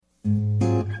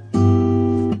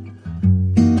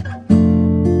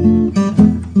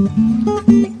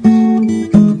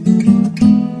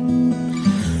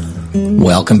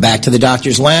Welcome back to the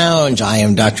Doctor's Lounge. I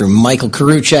am Dr. Michael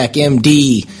Koriwchak,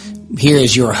 MD. Here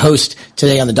is your host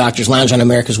today on the Doctor's Lounge on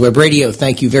America's Web Radio.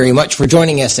 Thank you very much for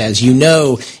joining us. As you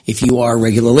know, if you are a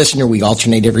regular listener, we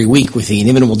alternate every week with the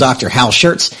inimitable Dr. Hal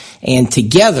Schertz. And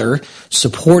together,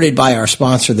 supported by our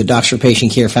sponsor, the Docs for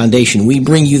Patient Care Foundation, we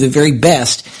bring you the very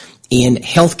best in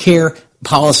healthcare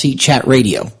policy chat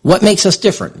radio. What makes us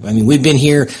different? I mean, we've been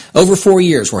here over 4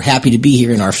 years. We're happy to be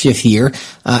here in our 5th year.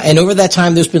 And over that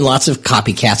time, there's been lots of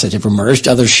copycats that have emerged,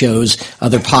 other shows,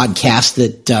 other podcasts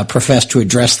that profess to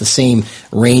address the same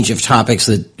range of topics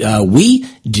that we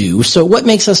do. So what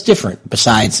makes us different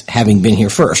besides having been here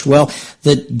first? Well,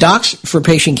 the Docs for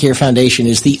Patient Care Foundation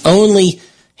is the only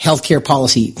healthcare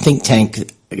policy think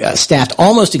tank staffed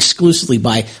almost exclusively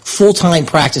by full-time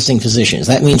practicing physicians.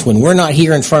 That means when we're not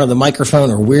here in front of the microphone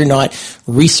or we're not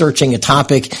researching a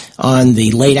topic on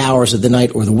the late hours of the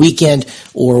night or the weekend,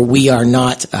 or we are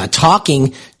not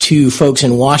talking to folks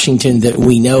in Washington that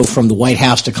we know from the White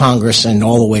House to Congress and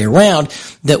all the way around,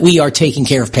 that we are taking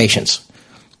care of patients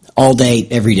all day,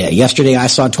 every day. Yesterday, I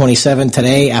saw 27.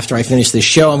 Today, after I finish this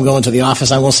show, I'm going to the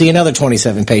office. I will see another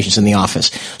 27 patients in the office.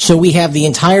 So we have the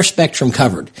entire spectrum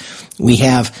covered. We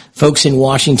have folks in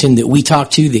Washington that we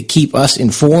talk to that keep us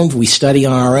informed. We study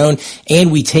on our own, and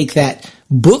we take that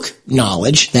book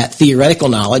knowledge, that theoretical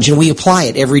knowledge, and we apply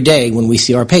it every day when we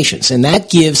see our patients. And that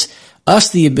gives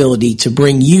us the ability to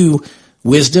bring you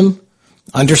wisdom,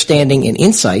 understanding, and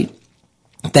insight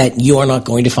that you are not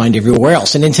going to find everywhere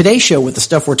else. And in today's show, with the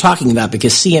stuff we're talking about,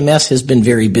 because CMS has been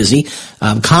very busy,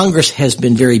 Congress has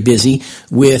been very busy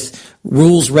with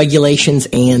rules, regulations,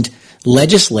 and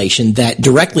legislation that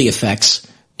directly affects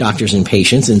doctors and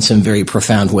patients in some very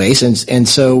profound ways. And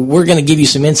so we're going to give you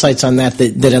some insights on that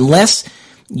unless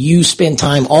you spend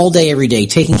time all day, every day,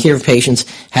 taking care of patients,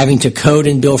 having to code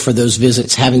and bill for those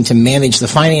visits, having to manage the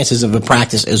finances of a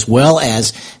practice, as well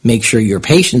as make sure your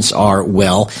patients are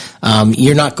well.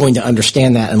 You're not going to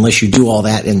understand that unless you do all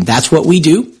that, and that's what we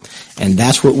do, and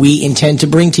that's what we intend to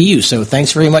bring to you. So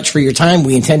thanks very much for your time.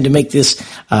 We intend to make this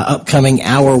upcoming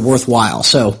hour worthwhile.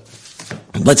 So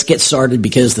let's get started,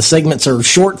 because the segments are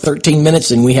short, 13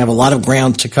 minutes, and we have a lot of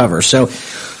ground to cover. So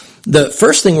the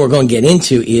first thing we're going to get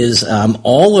into is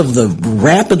all of the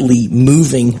rapidly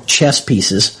moving chess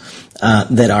pieces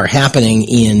that are happening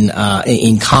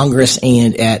in Congress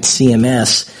and at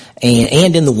CMS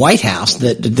and in the White House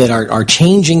that are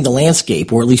changing the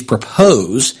landscape, or at least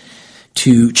propose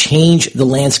to change the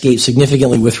landscape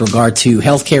significantly with regard to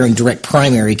healthcare and direct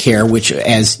primary care, which,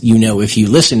 as you know, if you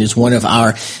listen, is one of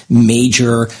our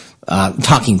major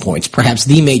talking points, perhaps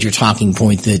the major talking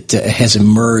point that has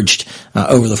emerged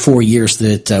over the 4 years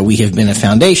that we have been a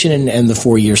foundation and the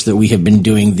 4 years that we have been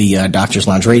doing the Doctor's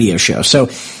Lounge radio show. So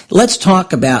let's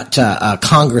talk about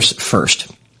Congress first.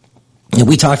 And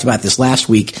we talked about this last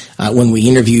week when we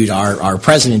interviewed our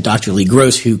president, Dr. Lee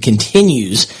Gross, who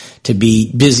continues to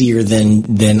be busier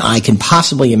than I can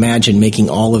possibly imagine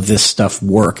making all of this stuff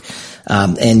work.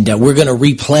 And we're going to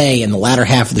replay in the latter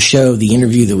half of the show the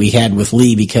interview that we had with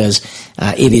Lee, because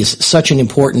it is such an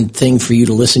important thing for you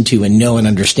to listen to and know and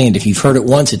understand. If you've heard it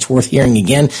once, it's worth hearing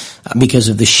again because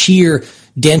of the sheer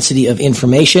density of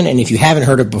information. And if you haven't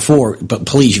heard it before, but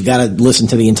please, you've got to listen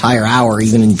to the entire hour,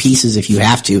 even in pieces if you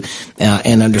have to,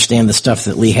 and understand the stuff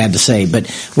that Lee had to say. But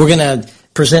we're going to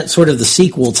present sort of the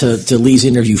sequel to Lee's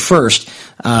interview first.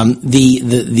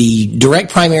 The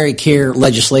direct primary care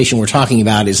legislation we're talking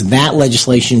about is that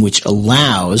legislation which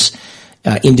allows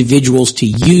individuals to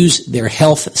use their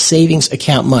health savings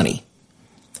account money,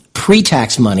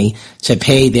 pre-tax money, to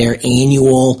pay their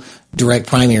annual direct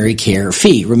primary care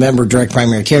fee. Remember, direct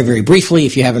primary care, very briefly,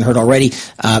 if you haven't heard already,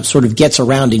 sort of gets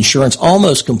around insurance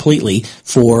almost completely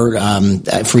for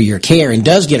your care, and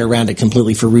does get around it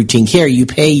completely for routine care. You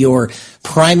pay your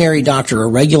primary doctor a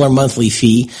regular monthly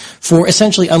fee for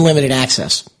essentially unlimited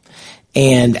access,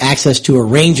 and access to a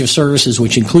range of services,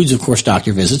 which includes, of course,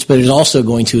 doctor visits, but it is also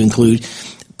going to include,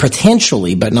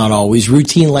 potentially, but not always,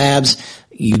 routine labs.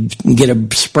 You get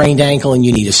a sprained ankle and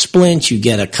you need a splint. You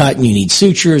get a cut and you need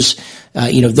sutures.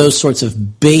 Those sorts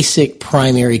of basic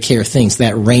primary care things.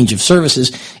 That range of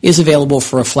services is available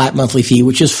for a flat monthly fee,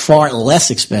 which is far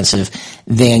less expensive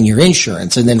than your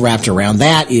insurance. And then wrapped around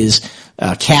that is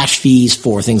cash fees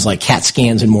for things like CAT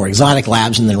scans and more exotic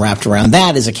labs, and then wrapped around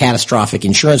that is a catastrophic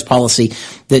insurance policy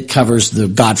that covers the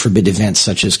God forbid events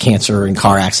such as cancer and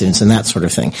car accidents and that sort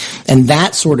of thing. And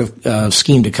that sort of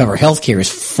scheme to cover healthcare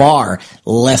is far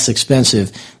less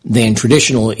expensive than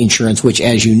traditional insurance, which,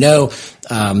 as you know,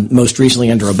 most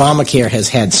recently under Obamacare has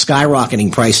had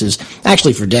skyrocketing prices,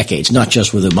 actually for decades, not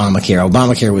just with Obamacare.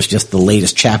 Obamacare was just the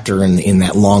latest chapter in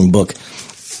that long book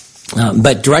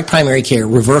But direct primary care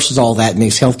reverses all that,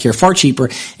 makes healthcare far cheaper,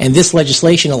 and this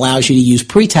legislation allows you to use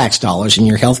pre-tax dollars in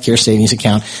your healthcare savings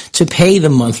account to pay the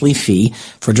monthly fee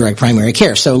for direct primary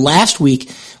care. So last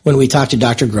week, when we talked to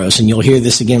Dr. Gross, and you'll hear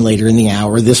this again later in the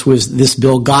hour, this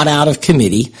bill got out of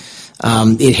committee.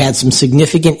 It had some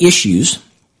significant issues.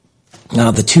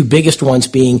 The two biggest ones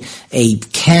being a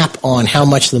cap on how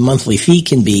much the monthly fee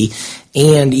can be,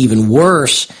 and even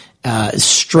worse,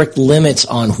 strict limits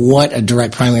on what a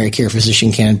direct primary care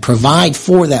physician can provide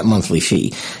for that monthly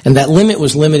fee. And that limit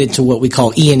was limited to what we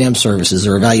call E&M services,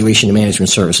 or evaluation and management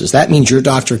services. That means your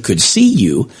doctor could see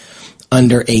you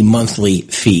under a monthly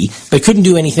fee, but couldn't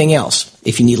do anything else.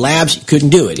 If you need labs, you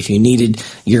couldn't do it. If you needed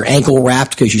your ankle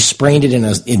wrapped because you sprained it and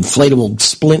an inflatable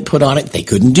splint put on it, they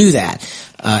couldn't do that.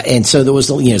 And so there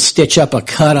was, stitch up a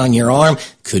cut on your arm,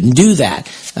 couldn't do that.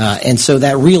 And so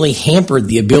that really hampered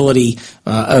the ability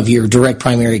of your direct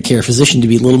primary care physician to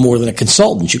be a little more than a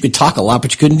consultant. You could talk a lot,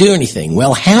 but you couldn't do anything.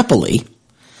 Well, happily,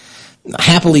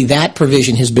 that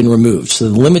provision has been removed. So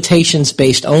the limitations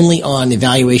based only on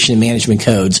evaluation and management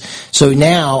codes. So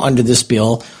now, under this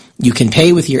bill, you can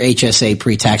pay with your HSA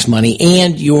pre-tax money,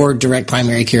 and your direct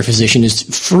primary care physician is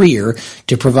freer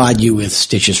to provide you with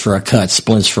stitches for a cut,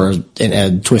 splints for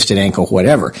a twisted ankle,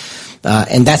 whatever.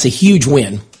 And that's a huge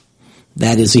win.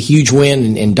 That is a huge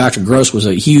win, and Dr. Gross was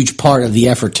a huge part of the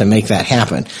effort to make that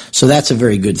happen. So that's a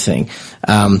very good thing.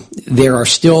 There are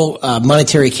still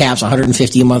monetary caps,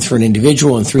 $150 a month for an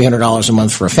individual and $300 a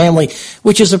month for a family,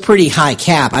 which is a pretty high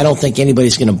cap. I don't think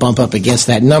anybody's going to bump up against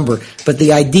that number, but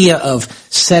the idea of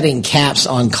setting caps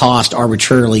on cost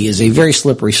arbitrarily is a very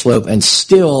slippery slope and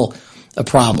still a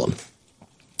problem.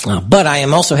 But I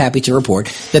am also happy to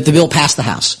report that the bill passed the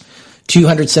House.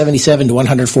 277 to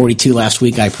 142 last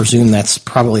week. I presume that's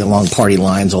probably along party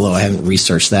lines, although I haven't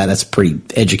researched that. That's a pretty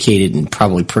educated and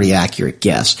probably pretty accurate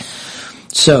guess.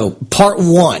 So part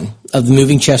one of the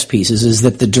moving chess pieces is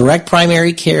that the direct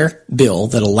primary care bill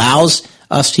that allows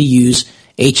us to use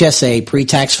HSA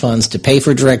pre-tax funds to pay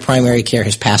for direct primary care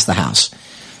has passed the House.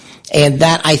 And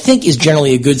that, I think, is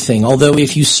generally a good thing. Although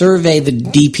if you survey the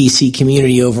DPC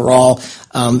community overall,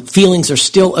 feelings are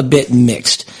still a bit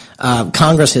mixed.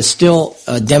 Congress has still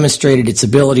demonstrated its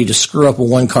ability to screw up a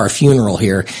one-car funeral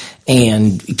here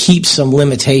and keep some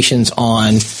limitations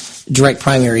on direct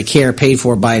primary care paid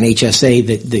for by an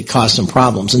HSA that cause some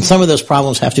problems. And some of those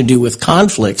problems have to do with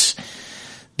conflicts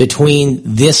between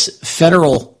this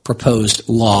federal proposed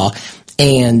law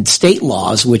and state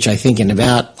laws, which I think in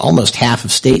about almost half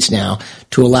of states now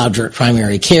to allow direct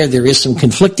primary care. There is some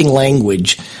conflicting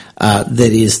language that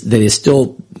is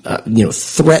still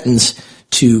threatens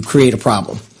to create a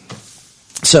problem.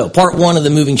 So part one of the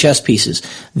moving chess pieces.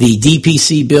 The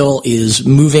DPC bill is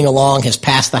moving along, has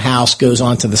passed the House, goes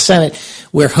on to the Senate,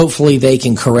 where hopefully they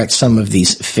can correct some of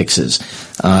these fixes.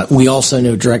 We also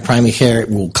know direct primary care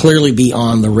will clearly be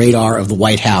on the radar of the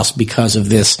White House because of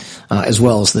this, as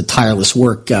well as the tireless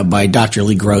work by Dr.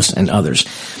 Lee Gross and others.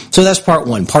 So that's part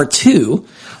one. Part two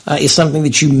is something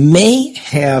that you may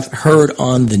have heard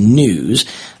on the news.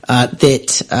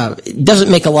 That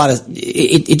doesn't make a lot of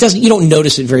it doesn't. You don't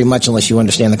notice it very much unless you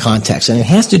understand the context, and it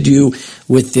has to do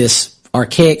with this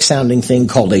archaic sounding thing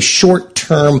called a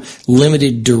short-term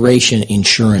limited duration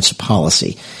insurance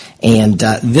policy. And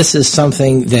this is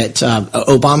something that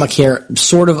Obamacare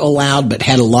sort of allowed but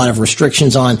had a lot of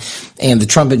restrictions on, and the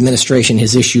Trump administration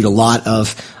has issued a lot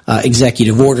of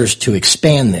executive orders to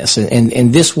expand this.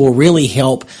 And this will really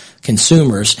help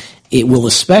consumers. It will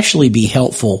especially be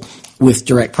helpful with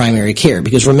direct primary care,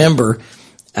 because remember,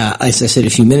 as I said a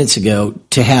few minutes ago,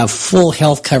 to have full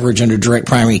health coverage under direct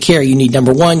primary care, you need,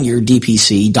 number one, your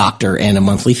DPC doctor and a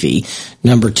monthly fee.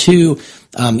 Number two,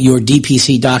 your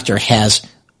DPC doctor has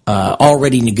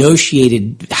already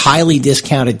negotiated highly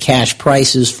discounted cash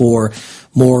prices for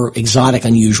more exotic,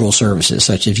 unusual services,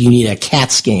 such as if you need a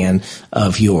CAT scan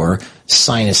of your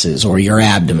sinuses or your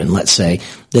abdomen, let's say,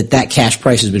 that cash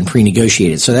price has been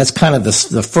pre-negotiated. So that's kind of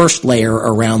the first layer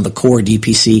around the core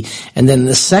DPC. And then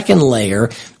the second layer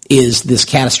is this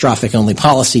catastrophic only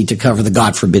policy to cover the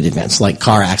God forbid events like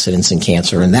car accidents and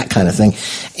cancer and that kind of thing.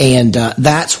 And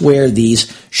that's where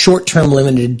these short-term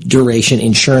limited duration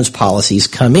insurance policies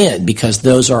come in, because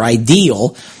those are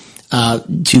ideal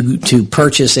to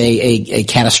purchase a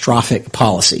catastrophic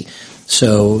policy.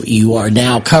 So you are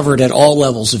now covered at all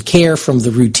levels of care, from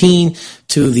the routine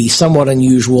to the somewhat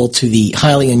unusual to the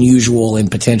highly unusual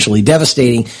and potentially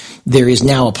devastating. There is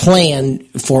now a plan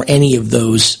for any of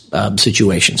those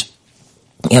situations.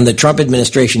 And the Trump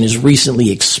administration has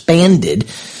recently expanded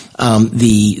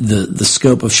the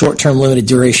scope of short-term limited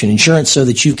duration insurance so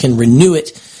that you can renew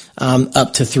it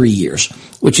up to 3 years,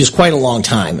 which is quite a long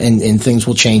time, and things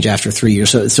will change after 3 years.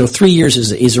 So 3 years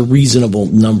is a reasonable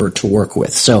number to work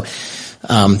with. So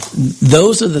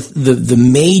those are the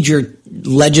major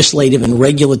legislative and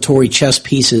regulatory chess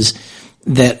pieces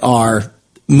that are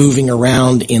moving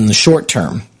around in the short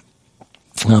term.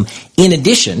 In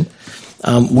addition,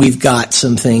 we've got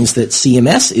some things that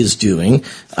CMS is doing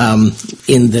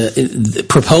in the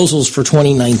proposals for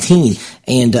 2019,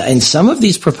 and some of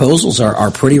these proposals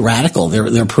are pretty radical.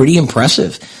 They're pretty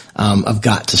impressive, I've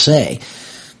got to say.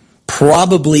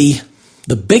 Probably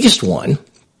the biggest one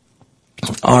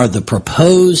are the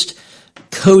proposed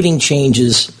coding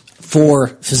changes for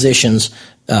physicians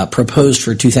proposed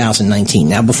for 2019.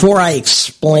 Now, before I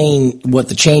explain what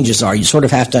the changes are, you sort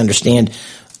of have to understand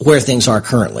where things are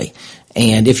currently.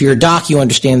 And if you're a doc, you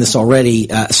understand this already,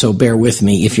 so bear with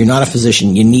me. If you're not a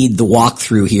physician, you need the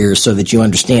walkthrough here so that you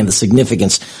understand the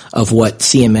significance of what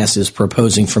CMS is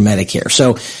proposing for Medicare.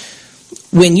 So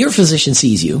when your physician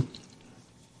sees you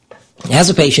as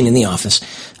a patient in the office,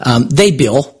 they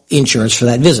bill insurance for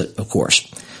that visit, of course.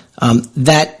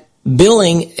 That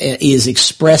billing is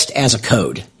expressed as a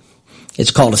code.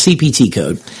 It's called a CPT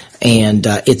code, and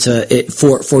it's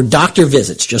for doctor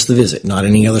visits, just the visit, not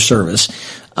any other service.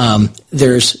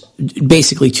 There's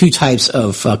basically two types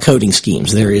of coding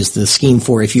schemes. There is the scheme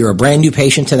for if you're a brand new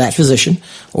patient to that physician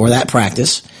or that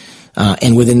practice,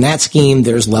 and within that scheme,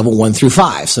 there's level 1 through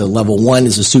 5. So level 1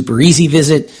 is a super easy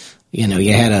visit.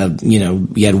 You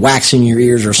had wax in your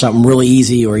ears or something really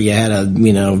easy, or you had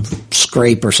a,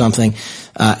 scrape or something.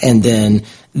 And then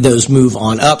those move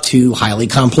on up to highly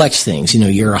complex things.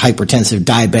 You're a hypertensive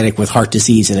diabetic with heart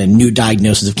disease and a new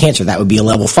diagnosis of cancer. That would be a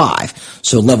level 5.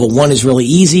 So level 1 is really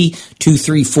easy, 2,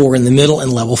 3, 4 in the middle,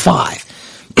 and level 5.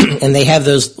 And they have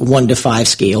those 1 to 5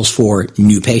 scales for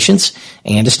new patients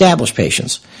and established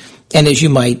patients. And as you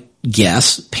might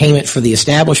guess, payment for the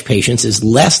established patients is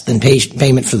less than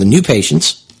payment for the new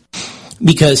patients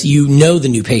because you know the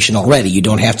new patient already. You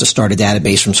don't have to start a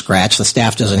database from scratch. The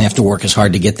staff doesn't have to work as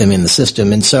hard to get them in the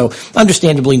system. And so,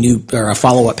 understandably, new or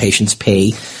follow-up patients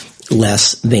pay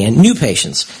less than new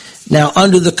patients. Now,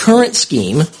 under the current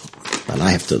scheme, and I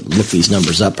have to look these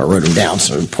numbers up. I wrote them down,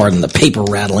 so pardon the paper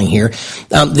rattling here.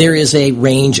 There is a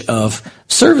range of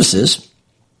services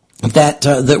that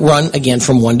run again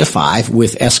from 1 to 5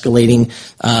 with escalating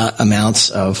amounts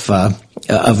of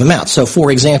amounts. So, for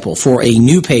example, for a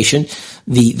new patient,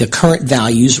 the current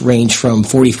values range from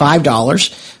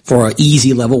 $45 for an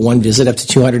easy level 1 visit up to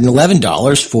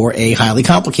 $211 for a highly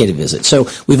complicated visit. So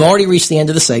we've already reached the end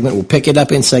of the segment. We'll pick it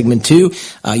up in segment 2.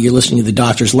 You're listening to the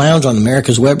Doctor's Lounge on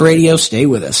America's Web Radio. Stay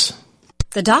with us.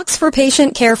 The Docs for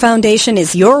Patient Care Foundation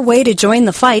is your way to join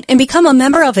the fight and become a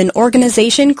member of an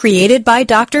organization created by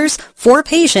doctors for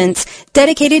patients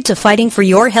dedicated to fighting for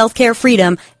your healthcare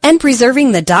freedom and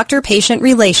preserving the doctor-patient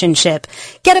relationship.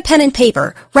 Get a pen and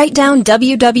paper. Write down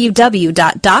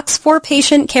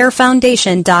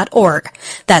www.docsforpatientcarefoundation.org.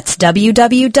 That's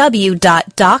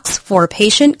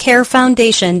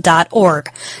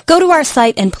www.docsforpatientcarefoundation.org. Go to our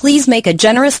site and please make a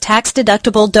generous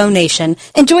tax-deductible donation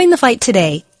and join the fight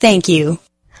today. Thank you.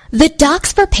 The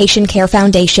Docs for Patient Care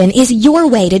Foundation is your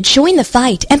way to join the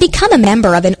fight and become a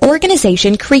member of an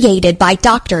organization created by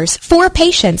doctors for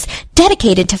patients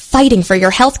dedicated to fighting for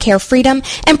your healthcare freedom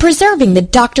and preserving the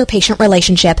doctor-patient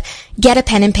relationship. Get a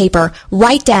pen and paper.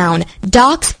 Write down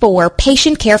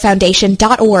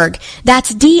docsforpatientcarefoundation.org.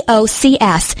 That's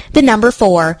DOCS, the number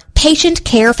 4.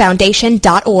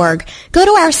 patientcarefoundation.org. Go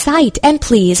to our site and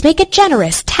please make a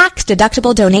generous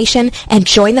tax-deductible donation and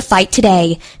join the fight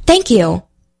today. Thank you.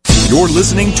 You're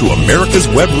listening to America's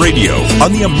Web Radio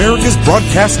on the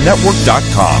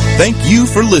AmericasBroadcastNetwork.com. Thank you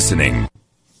for listening.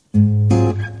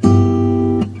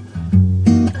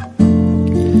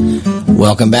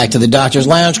 Welcome back to the Doctor's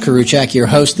Lounge. Koriwchak, your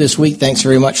host this week. Thanks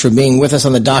very much for being with us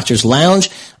on the Doctor's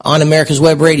Lounge on America's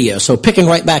Web Radio. So picking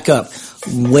right back up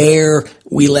where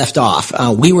we left off,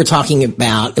 we were talking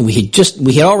about, we had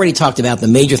already talked about the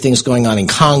major things going on in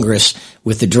Congress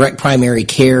with the direct primary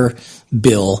care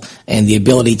bill and the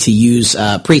ability to use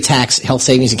pre-tax health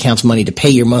savings accounts money to pay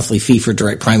your monthly fee for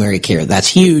direct primary care. That's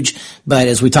huge, but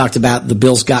as we talked about, the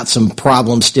bill's got some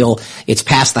problems still. It's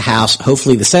passed the House.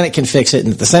 Hopefully the Senate can fix it,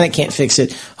 and if the Senate can't fix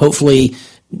it, hopefully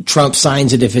Trump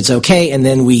signs it if it's okay, and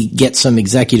then we get some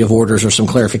executive orders or some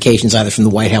clarifications either from the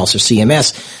White House or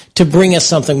CMS to bring us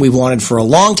something we've wanted for a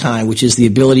long time, which is the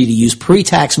ability to use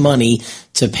pre-tax money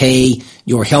to pay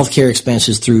your health care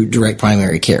expenses through direct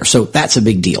primary care. So that's a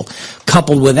big deal.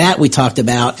 Coupled with that, we talked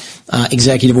about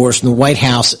executive orders from the White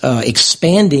House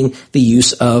expanding the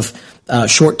use of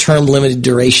short-term limited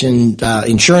duration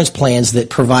insurance plans that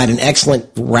provide an excellent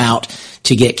route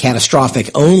to get catastrophic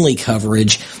only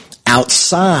coverage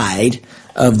outside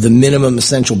of the minimum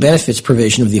essential benefits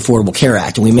provision of the Affordable Care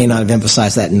Act. And we may not have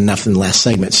emphasized that enough in the last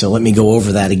segment, so let me go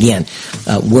over that again.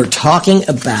 We're talking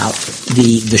about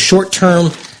the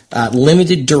short-term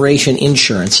limited duration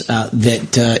insurance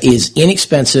that is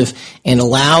inexpensive and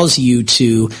allows you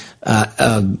to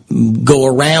go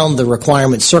around the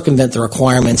requirements, circumvent the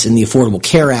requirements in the Affordable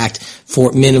Care Act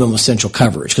for minimum essential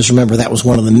coverage. Because remember, that was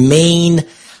one of the main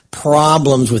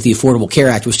problems with the Affordable Care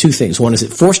Act was two things. One is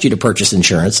it forced you to purchase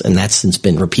insurance, and that's since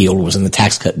been repealed, was in the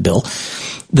tax cut bill.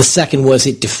 The second was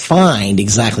it defined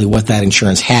exactly what that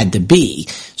insurance had to be.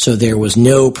 So there was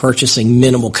no purchasing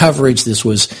minimal coverage. This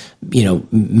was,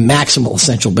 maximal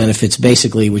essential benefits,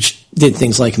 basically, which did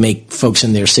things like make folks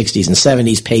in their 60s and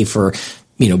 70s pay for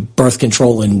birth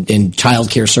control and child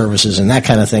care services and that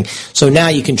kind of thing. So now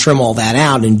you can trim all that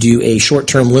out and do a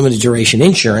short-term limited duration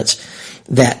insurance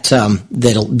that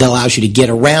allows you to get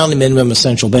around the minimum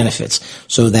essential benefits.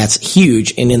 So that's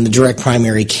huge. And in the direct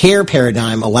primary care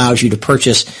paradigm, allows you to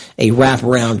purchase a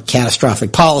wraparound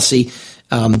catastrophic policy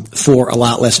for a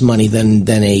lot less money than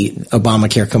a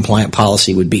Obamacare compliant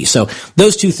policy would be. So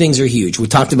those two things are huge. We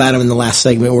talked about them in the last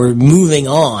segment. We're moving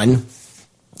on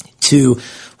to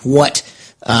what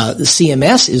the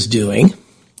CMS is doing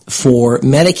for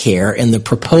Medicare and the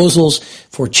proposals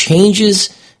for changes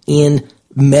in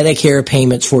Medicare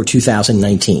payments for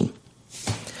 2019.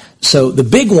 So the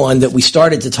big one that we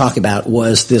started to talk about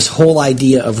was this whole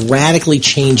idea of radically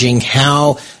changing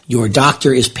how your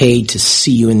doctor is paid to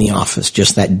see you in the office.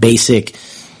 Just that basic,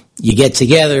 you get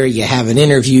together, you have an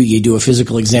interview, you do a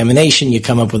physical examination, you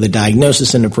come up with a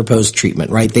diagnosis and a proposed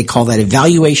treatment, right? They call that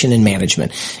evaluation and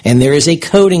management. And there is a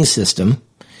coding system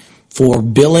for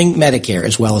billing Medicare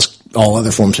as well as all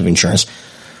other forms of insurance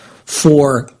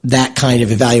for that kind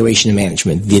of evaluation and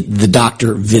management, the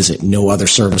doctor visit, no other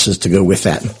services to go with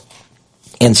that.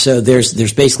 And so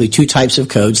there's basically two types of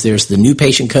codes. There's the new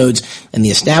patient codes and the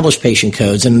established patient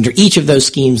codes. And under each of those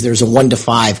schemes, there's a 1 to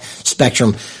 5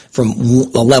 spectrum, from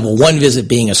a level 1 visit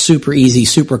being a super easy,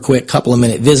 super quick couple of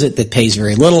minute visit that pays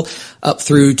very little, up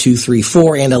through 2, 3,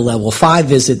 4, and a level 5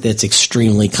 visit that's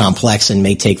extremely complex and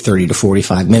may take 30 to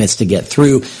 45 minutes to get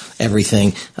through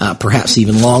everything, perhaps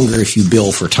even longer if you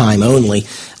bill for time only.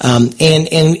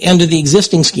 And under the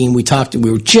existing scheme, we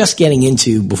were just getting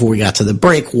into, before we got to the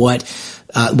break,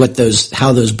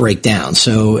 how those break down.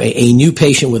 So a new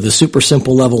patient with a super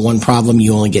simple level 1 problem,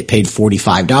 you only get paid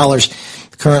 $45.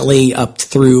 Currently, up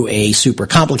through a super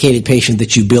complicated patient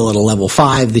that you bill at a level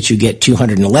 5, that you get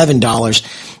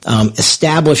 $211.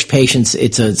 Established patients,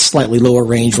 it's a slightly lower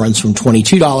range, runs from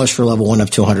 $22 for level 1 up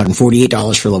to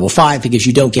 $148 for level 5, because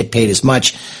you don't get paid as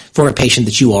much for a patient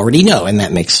that you already know, and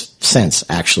that makes sense,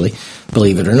 actually,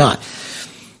 believe it or not.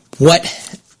 What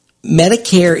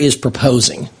Medicare is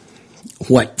proposing,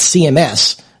 what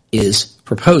CMS is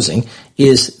proposing,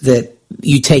 is that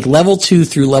you take level 2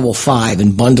 through level 5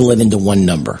 and bundle it into one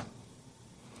number.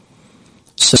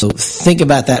 So think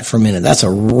about that for a minute. That's a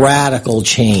radical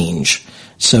change.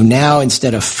 So now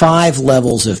instead of 5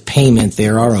 levels of payment,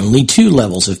 there are only 2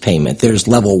 levels of payment. There's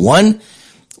level 1,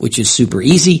 which is super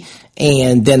easy,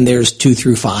 and then there's 2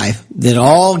 through 5 that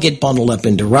all get bundled up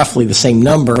into roughly the same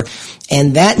number.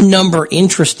 And that number,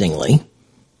 interestingly,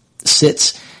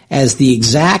 sits as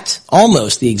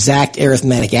almost the exact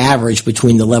arithmetic average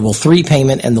between the level 3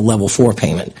 payment and the level 4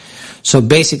 payment. So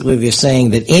basically they're saying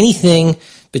that anything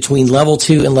between level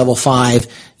 2 and level 5,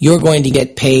 you're going to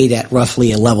get paid at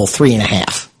roughly a level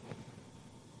 3.5,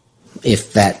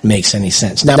 if that makes any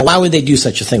sense. Now, why would they do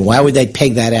such a thing? Why would they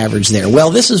peg that average there? Well,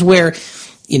 this is where,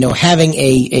 having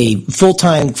a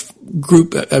full-time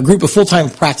group of full-time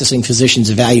practicing physicians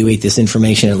evaluate this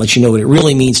information and let you know what it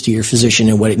really means to your physician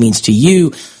and what it means to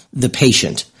you, the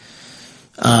patient.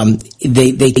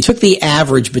 They took the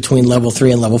average between level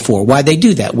 3 and level 4. Why'd they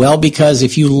do that? Well, because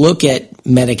if you look at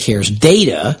Medicare's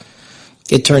data,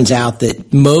 it turns out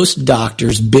that most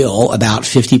doctors bill about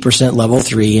 50% level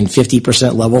 3 and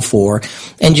 50% level 4,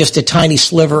 and just a tiny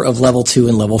sliver of level 2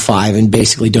 and level 5, and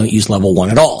basically don't use level 1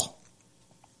 at all.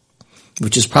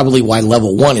 Which is probably why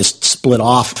level 1 is split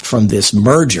off from this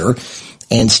merger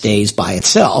and stays by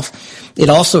itself. It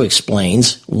also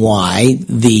explains why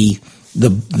the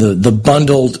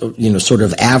bundled, sort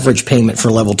of average payment for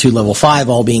level 2, level 5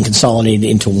 all being consolidated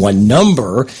into one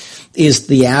number is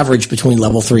the average between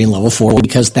level 3 and level 4,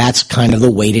 because that's kind of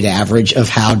the weighted average of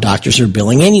how doctors are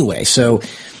billing anyway. So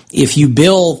if you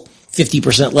bill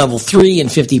 50% level 3 and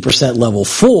 50% level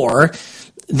 4,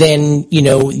 then,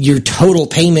 your total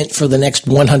payment for the next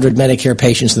 100 Medicare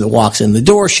patients that walks in the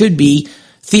door should be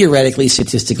theoretically,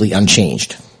 statistically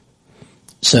unchanged.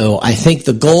 So I think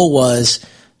the goal was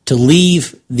to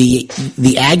leave the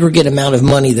aggregate amount of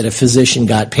money that a physician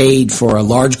got paid for a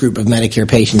large group of Medicare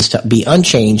patients to be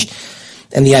unchanged.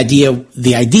 And the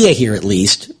idea here at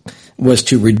least was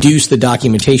to reduce the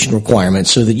documentation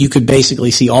requirements so that you could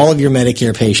basically see all of your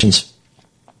Medicare patients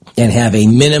and have a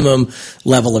minimum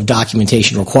level of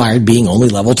documentation required being only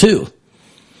level 2.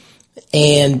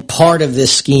 And part of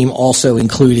this scheme also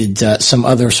included some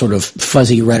other sort of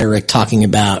fuzzy rhetoric talking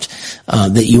about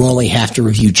that you only have to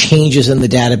review changes in the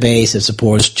database as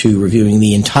opposed to reviewing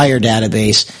the entire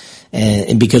database.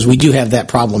 And because we do have that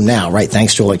problem now, right?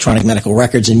 Thanks to electronic medical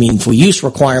records and meaningful use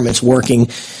requirements working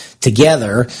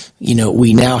together,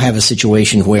 we now have a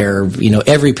situation where,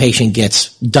 every patient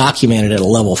gets documented at a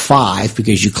level 5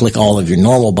 because you click all of your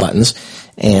normal buttons.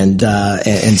 And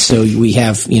so we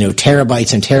have,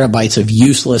 terabytes and terabytes of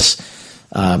useless,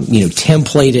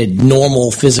 templated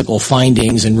normal physical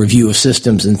findings and review of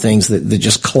systems and things that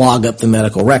just clog up the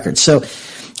medical records. So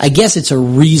I guess it's a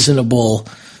reasonable,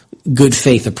 good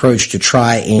faith approach to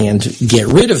try and get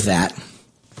rid of that.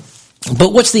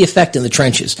 But what's the effect in the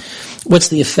trenches? What's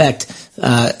the effect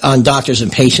on doctors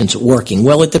and patients working?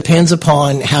 Well, it depends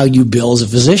upon how you bill as a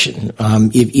physician.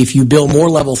 If you bill more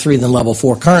level 3 than level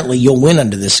 4 currently, you'll win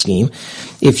under this scheme.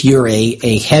 If you're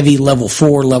a heavy level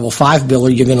 4, level 5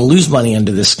 biller, you're going to lose money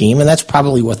under this scheme, and that's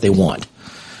probably what they want.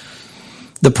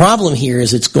 The problem here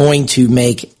is it's going to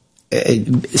make,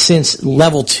 since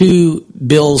level 2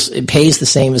 bills, it pays the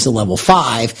same as the level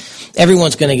 5,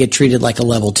 everyone's going to get treated like a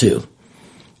level 2.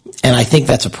 And I think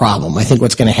that's a problem. I think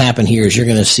what's going to happen here is you're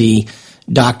going to see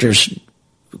doctors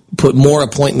put more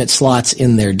appointment slots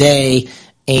in their day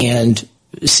and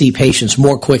see patients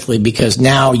more quickly because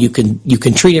now you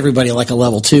can treat everybody like a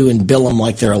level 2 and bill them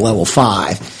like they're a level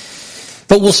 5.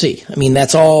 But we'll see. I mean,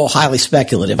 that's all highly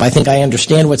speculative. I think I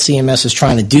understand what CMS is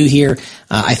trying to do here.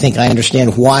 I think I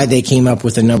understand why they came up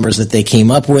with the numbers that they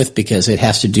came up with because it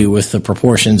has to do with the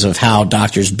proportions of how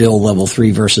doctors bill level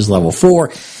 3 versus level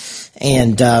 4.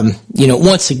 And,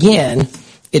 once again,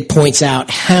 it points out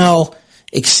how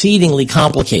exceedingly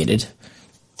complicated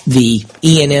the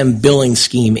E&M billing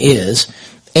scheme is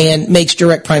and makes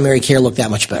direct primary care look that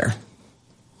much better,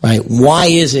 right? Why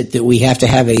is it that we have to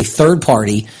have a third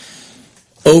party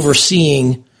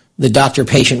overseeing the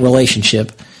doctor-patient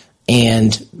relationship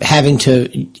and having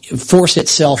to force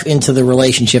itself into the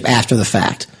relationship after the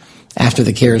fact, after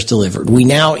the care is delivered? We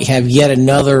now have yet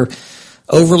another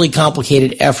overly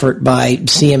complicated effort by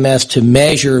CMS to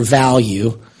measure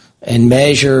value and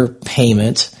measure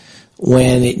payment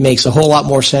when it makes a whole lot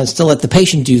more sense to let the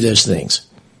patient do those things.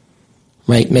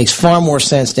 Right? It makes far more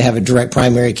sense to have a direct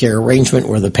primary care arrangement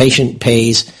where the patient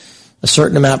pays a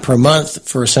certain amount per month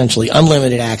for essentially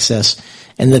unlimited access,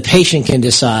 and the patient can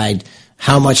decide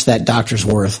how much that doctor's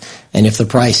worth and if the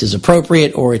price is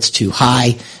appropriate or it's too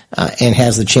high, and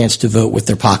has the chance to vote with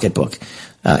their pocketbook.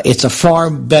 It's a far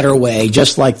better way,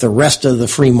 just like the rest of the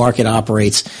free market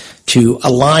operates, to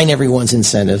align everyone's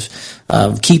incentive,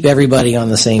 keep everybody on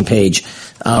the same page.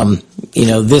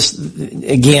 This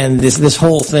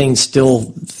whole thing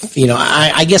still,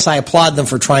 I guess I applaud them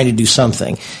for trying to do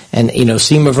something. And,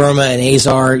 Seema Verma and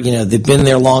Azar, they've been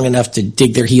there long enough to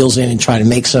dig their heels in and try to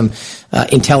make some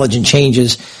intelligent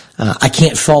changes. I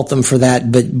can't fault them for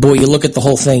that, but boy, you look at the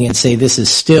whole thing and say this is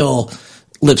still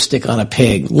lipstick on a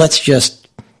pig. Let's just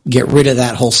get rid of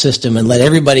that whole system and let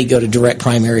everybody go to direct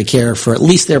primary care for at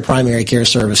least their primary care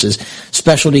services.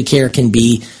 Specialty care can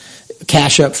be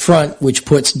cash up front, which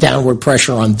puts downward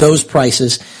pressure on those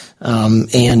prices.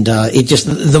 It just,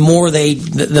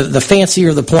 the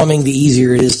fancier the plumbing, the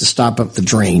easier it is to stop up the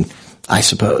drain, I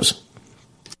suppose.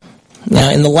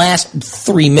 Now, in the last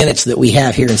 3 minutes that we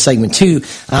have here in segment 2,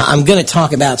 I'm going to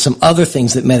talk about some other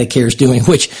things that Medicare is doing,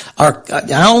 which are,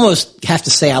 I almost have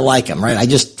to say I like them, right? I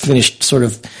just finished sort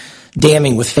of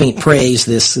damning with faint praise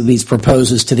these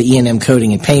proposals to the E&M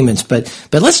coding and payments, but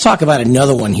let's talk about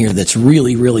another one here that's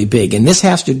really, really big, and this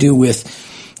has to do with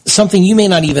something you may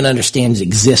not even understand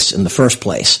exists in the first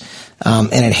place,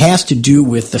 and it has to do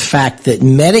with the fact that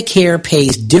Medicare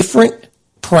pays different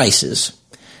prices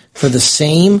for the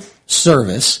same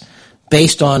service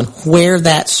based on where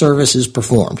that service is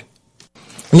performed.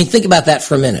 I mean, think about that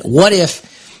for a minute. What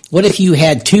if you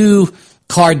had 2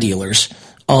 car dealers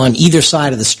on either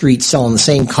side of the street selling the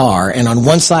same car, and on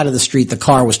one side of the street the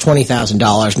car was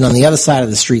 $20,000, and on the other side of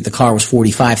the street the car was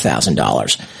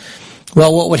 $45,000?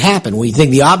 Well, what would happen? We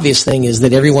think the obvious thing is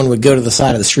that everyone would go to the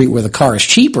side of the street where the car is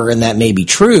cheaper, and that may be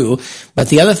true, but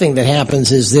the other thing that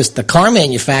happens is the car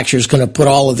manufacturer is going to put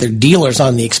all of their dealers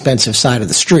on the expensive side of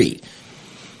the street.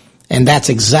 And that's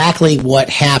exactly what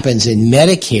happens in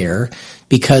Medicare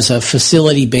because of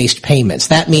facility-based payments.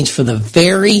 That means for the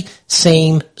very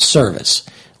same service,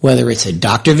 whether it's a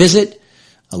doctor visit,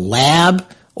 a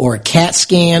lab, or a CAT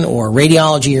scan, or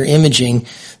radiology or imaging,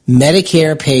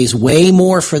 Medicare pays way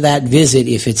more for that visit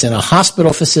if it's in a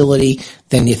hospital facility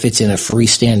than if it's in a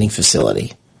freestanding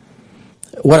facility.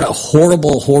 What a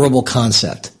horrible, horrible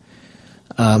concept.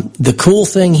 The cool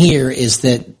thing here is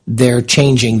that they're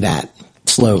changing that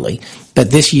slowly. But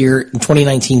this year,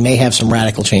 2019, may have some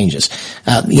radical changes.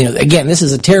 Again, this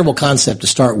is a terrible concept to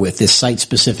start with, this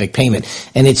site-specific payment.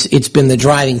 And it's been the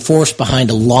driving force behind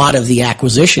a lot of the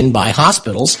acquisition by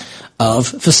hospitals of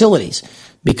facilities.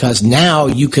 Because now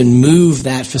you can move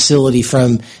that facility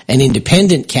from an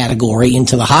independent category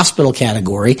into the hospital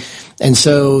category. And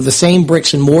so the same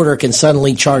bricks and mortar can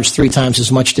suddenly charge 3 times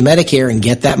as much to Medicare and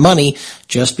get that money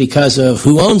just because of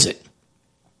who owns it.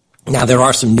 Now, there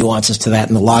are some nuances to that,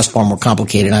 and the law is far more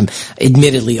complicated. I'm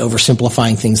admittedly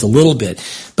oversimplifying things a little bit.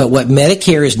 But what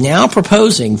Medicare is now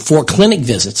proposing for clinic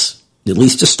visits, at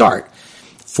least to start,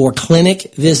 for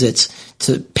clinic visits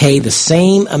to pay the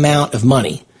same amount of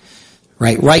money.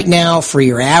 Right now, for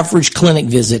your average clinic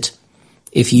visit,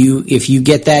 if you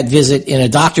get that visit in a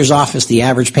doctor's office, the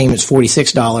average payment is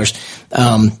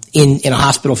 $46. In a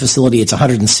hospital facility, it's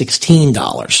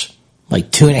 $116, like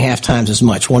 2.5 times as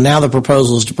much. Well, now the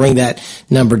proposal is to bring that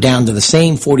number down to the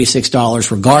same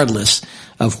 $46 regardless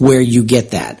of where you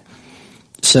get that.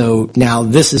 So now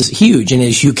this is huge, and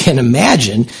as you can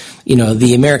imagine,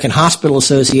 the American Hospital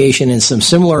Association and some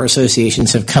similar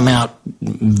associations have come out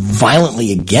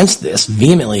vehemently against this,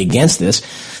 saying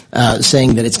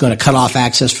that it's going to cut off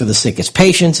access for the sickest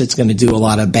patients, it's going to do a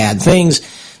lot of bad things,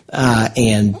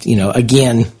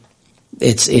 again,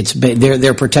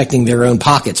 they're protecting their own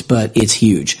pockets, but it's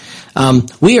huge.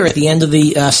 We are at the end of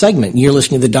the segment. You're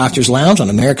listening to the Doctor's Lounge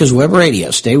on America's Web Radio.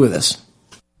 Stay with us.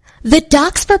 The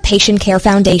Docs for Patient Care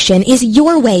Foundation is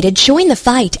your way to join the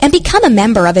fight and become a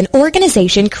member of an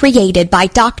organization created by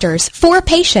doctors for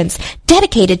patients,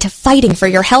 dedicated to fighting for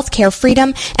your healthcare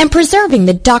freedom and preserving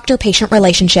the doctor-patient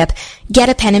relationship. Get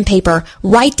a pen and paper.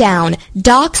 Write down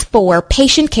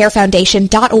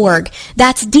docs4patientcarefoundation.org.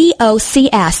 That's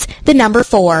DOCS, the number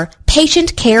 4,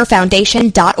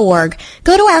 patientcarefoundation.org.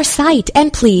 Go to our site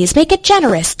and please make a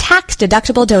generous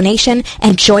tax-deductible donation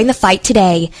and join the fight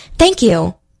today. Thank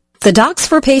you. The Docs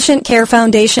for Patient Care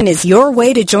Foundation is your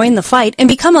way to join the fight and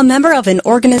become a member of an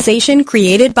organization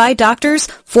created by doctors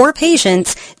for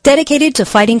patients, dedicated to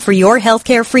fighting for your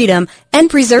healthcare freedom and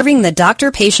preserving the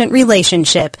doctor-patient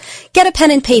relationship. Get a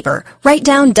pen and paper. Write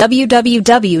down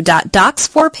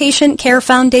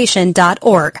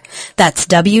www.docs4patientcarefoundation.org. That's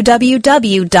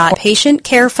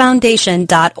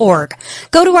www.patientcarefoundation.org.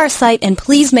 Go to our site and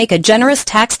please make a generous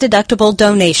tax-deductible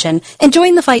donation and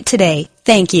join the fight today.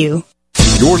 Thank you.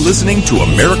 You're listening to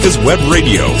America's Web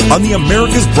Radio on the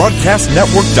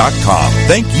AmericasBroadcastNetwork.com.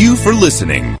 Thank you for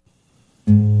listening.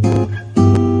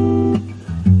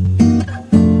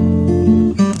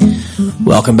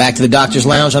 Welcome back to the Doctor's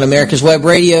Lounge on America's Web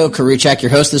Radio. Koriwchak,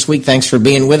 your host this week. Thanks for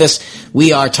being with us.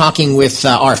 We are talking with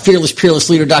our fearless, peerless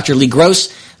leader, Dr. Lee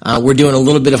Gross. We're doing a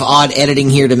little bit of odd editing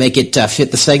here to make it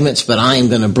fit the segments, but I am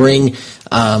going to bring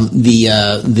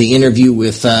the interview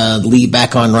with Lee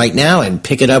back on right now and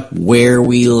pick it up where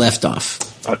we left off.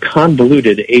 A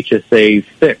convoluted HSA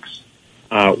fix,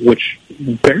 which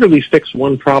barely fixed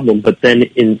one problem, but then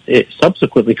it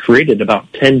subsequently created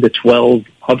about 10 to 12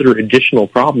 other additional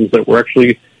problems that were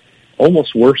actually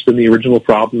almost worse than the original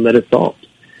problem that it solved.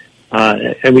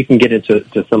 And we can get into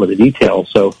some of the details.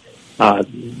 So, sort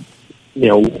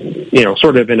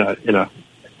of in a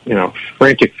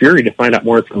frantic fury to find out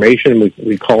more information,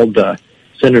 we called the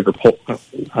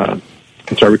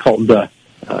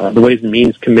Ways and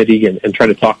Means Committee and tried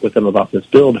to talk with them about this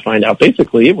bill to find out.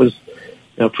 Basically, it was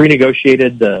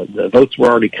pre-negotiated. The votes were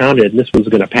already counted, and this was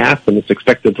going to pass, and it's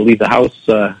expected to leave the House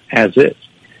as is.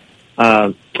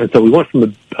 And so we went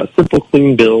from a simple,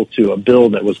 clean bill to a bill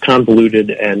that was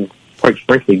convoluted and, quite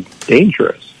frankly,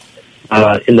 dangerous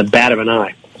in the bat of an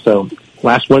eye. So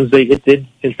last Wednesday, it did,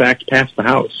 in fact, pass the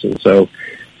House. And so...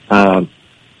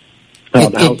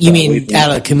 you mean out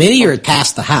of the committee, or it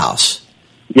passed the House?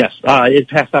 Yes, it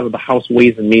passed out of the House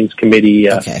Ways and Means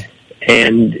Committee. Okay.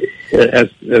 And as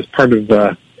part of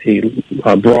a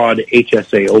broad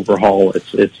HSA overhaul,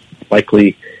 it's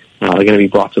likely going to be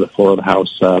brought to the floor of the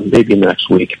House maybe in the next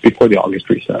week, before the August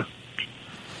recess.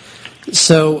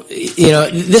 So,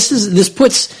 this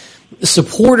puts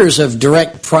supporters of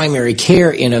direct primary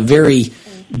care in a very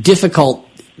difficult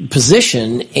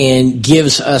position and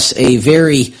gives us a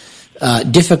very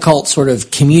difficult sort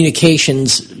of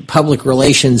communications, public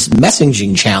relations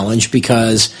messaging challenge,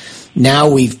 because now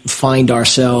we find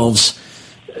ourselves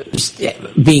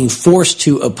being forced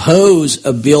to oppose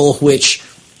a bill which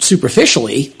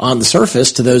superficially, on the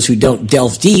surface, to those who don't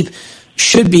delve deep,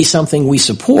 should be something we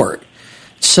support.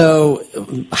 So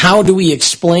how do we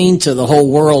explain to the whole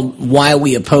world why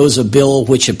we oppose a bill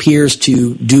which appears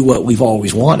to do what we've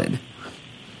always wanted?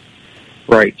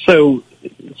 Right. So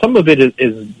some of it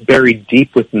is buried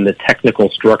deep within the technical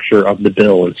structure of the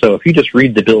bill. And so if you just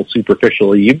read the bill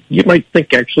superficially, you might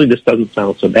think, actually, this doesn't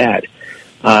sound so bad.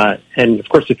 And, of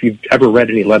course, if you've ever read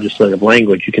any legislative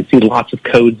language, you can see lots of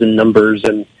codes and numbers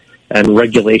and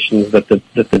regulations that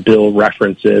the bill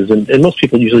references. And most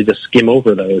people usually just skim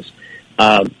over those.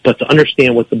 But to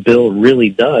understand what the bill really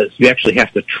does, you actually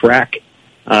have to track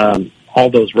all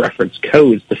those reference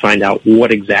codes to find out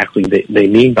what exactly they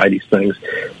mean by these things.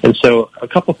 And so a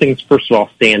couple things, first of all,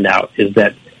 stand out is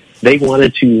that they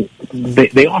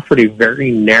offered a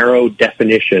very narrow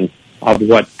definition of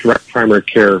what direct primary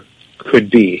care could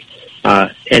be.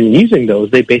 And using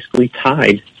those, they basically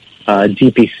tied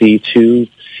DPC to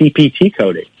CPT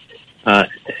coding.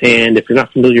 And if you're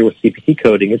not familiar with CPT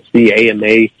coding, it's the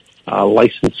AMA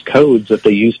license codes that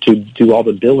they use to do all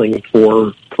the billing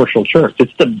for commercial insurance.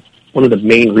 It's one of the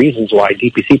main reasons why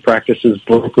DPC practices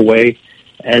broke away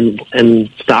and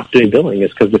stopped doing billing,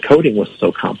 is because the coding was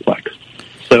so complex.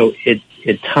 So it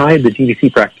tied the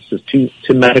DPC practices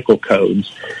to medical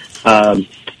codes, and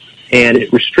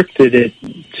it restricted it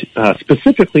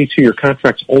specifically to your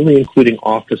contracts only including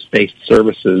office-based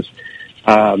services,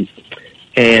 and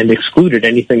excluded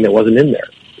anything that wasn't in there.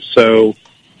 So,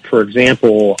 for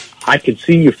example, I could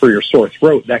see you for your sore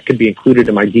throat. That could be included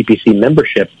in my DPC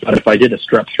membership, but if I did a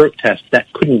strep throat test,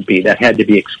 that couldn't be. That had to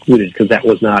be excluded because that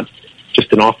was not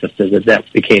just an office visit. That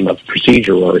became a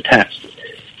procedure or a test.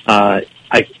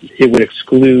 It would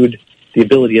exclude the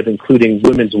ability of including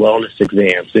women's wellness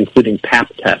exams, including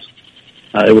Pap tests.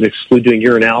 It would exclude doing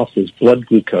urinalysis, blood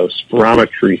glucose,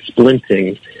 spirometry,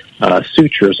 splinting,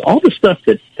 sutures, all the stuff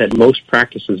that most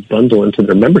practices bundle into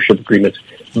their membership agreements.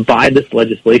 By this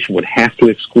legislation would have to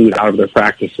exclude out of their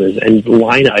practices and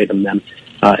line item them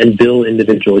and bill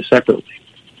individually separately,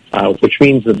 which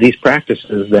means that these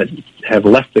practices that have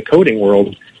left the coding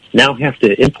world now have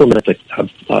to implement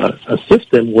a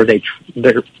system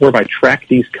whereby track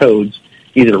these codes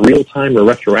either real time or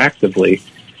retroactively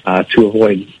to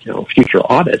avoid future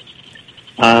audits,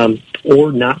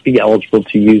 or not be eligible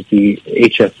to use the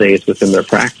HSAs within their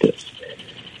practice.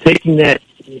 Taking that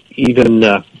even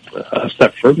a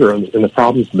step further in the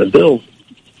problems in the bill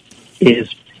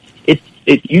is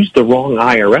it used the wrong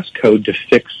IRS code to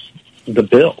fix the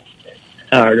bill,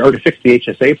 or to fix the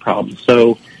HSA problem.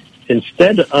 So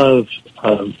instead of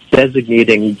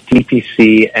designating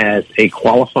DPC as a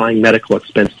qualifying medical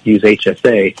expense to use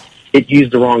HSA, it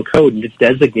used the wrong code and it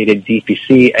designated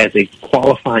DPC as a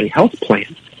qualifying health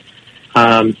plan,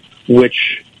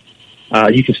 which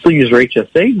you can still use your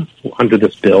HSA under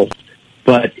this bill,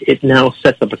 but it now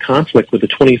sets up a conflict with the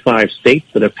 25 states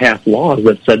that have passed laws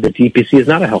that said that DPC is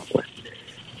not a health plan.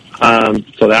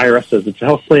 So the IRS says it's a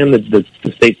health plan, the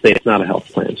states say it's not a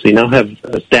health plan. So you now have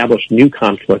established new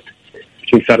conflict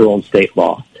between federal and state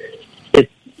law.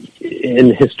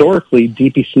 And historically,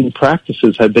 DPC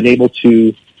practices have been able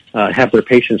to have their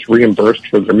patients reimbursed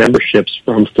for their memberships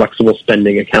from flexible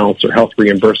spending accounts or health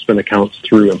reimbursement accounts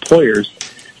through employers.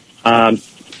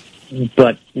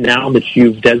 But now that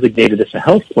you've designated this a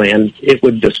health plan, it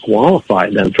would disqualify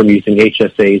them from using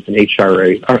HSAs and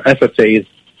FSAs,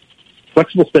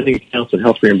 flexible spending accounts and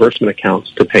health reimbursement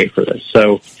accounts to pay for this.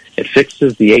 So it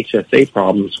fixes the HSA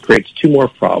problems, creates two more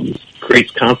problems,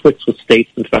 creates conflicts with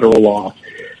states and federal law.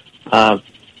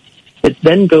 It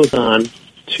then goes on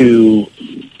to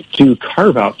do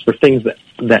carve-outs for things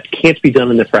that can't be done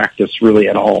in the practice really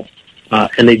at all.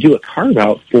 And they do a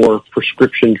carve-out for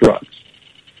prescription drugs.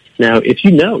 Now, if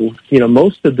you know,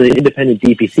 most of the independent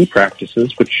DPC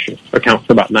practices, which account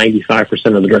for about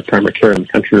 95% of the direct primary care in the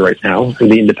country right now,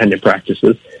 and the independent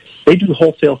practices, they do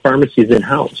wholesale pharmacies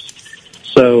in-house.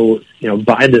 So,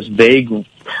 by this vague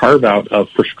carve-out of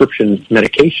prescription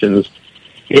medications,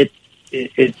 it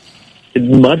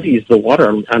muddies the water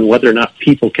on whether or not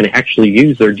people can actually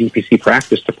use their DPC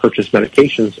practice to purchase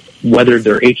medications, whether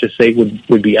their HSA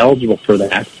would be eligible for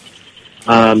that,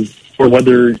 or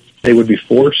whether they would be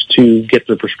forced to get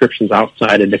their prescriptions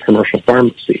outside in the commercial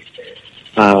pharmacy.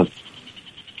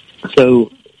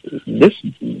 So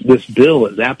this bill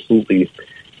is absolutely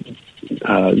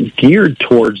geared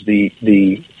towards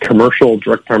the commercial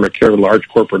direct primary care large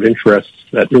corporate interests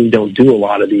that really don't do a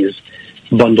lot of these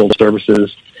bundled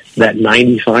services. that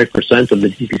 95% of the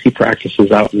DPC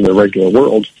practices out in the regular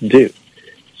world do.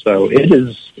 So it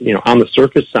is, on the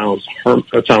surface sounds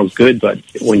good, but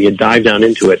when you dive down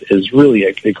into it, is really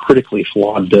a critically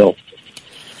flawed bill.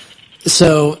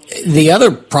 So the other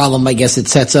problem, I guess, it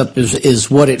sets up is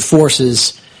what it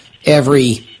forces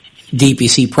every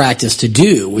DPC practice to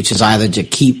do, which is either to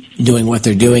keep doing what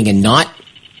they're doing and not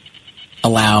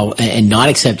allow and not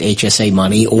accept HSA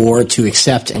money, or to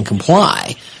accept and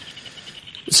comply.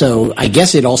 So I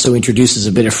guess it also introduces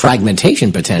a bit of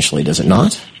fragmentation potentially, does it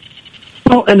not?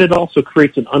 Well, and it also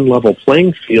creates an unlevel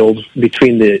playing field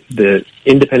between the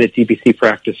independent DPC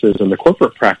practices and the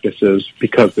corporate practices,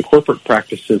 because the corporate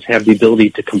practices have the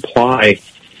ability to comply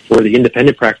where the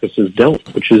independent practices don't,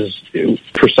 which is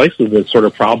precisely the sort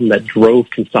of problem that drove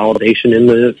consolidation in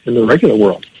the regular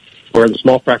world, where the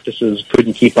small practices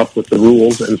couldn't keep up with the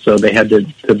rules, and so they had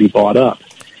to be bought up.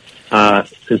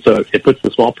 And so it puts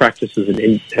the small practices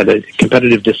at a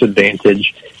competitive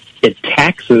disadvantage. It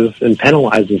taxes and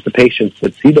penalizes the patients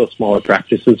that see those smaller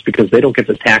practices, because they don't get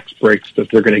the tax breaks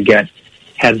that they're going to get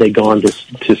had they gone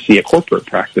to see a corporate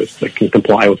practice that can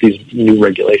comply with these new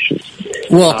regulations.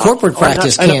 Well, a corporate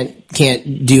practice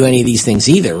can't do any of these things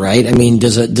either, right? I mean,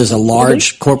 does a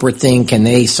large corporate thing, can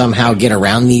they somehow get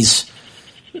around these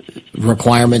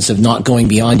requirements of not going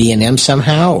beyond E&M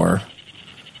somehow, or?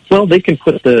 Well, they can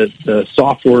put the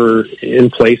software in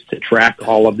place to track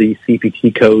all of the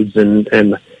CPT codes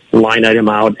and line item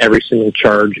out every single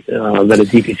charge that a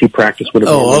DPC practice would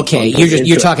have. Oh, okay.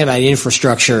 You're talking about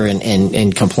infrastructure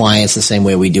and compliance the same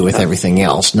way we do with everything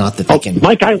else. Not that they can.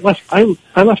 Mike, I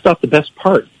left out the best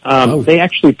part. They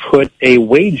actually put a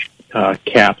wage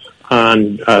cap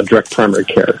on direct primary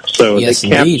care. So yes, they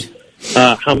capped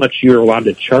how much you're allowed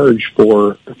to charge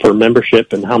for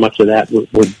membership, and how much of that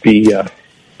would be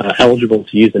eligible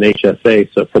to use an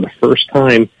HSA. So for the first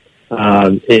time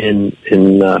in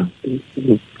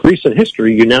recent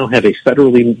history, you now have a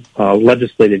federally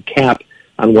legislated cap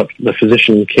on what the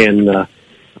physician can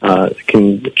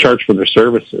charge for their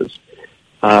services,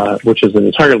 which is an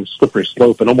entirely slippery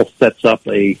slope and almost sets up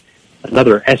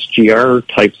another SGR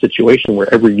type situation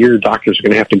where every year doctors are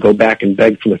going to have to go back and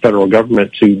beg from the federal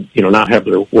government to not have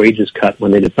their wages cut when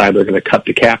they decide they're going to cut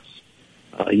the caps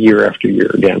year after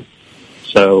year again.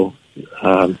 So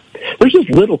there's just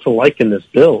little to like in this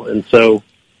bill, and so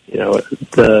the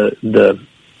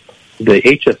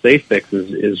HSA fix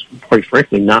is quite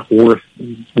frankly not worth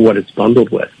what it's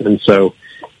bundled with, and so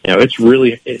it's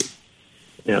really this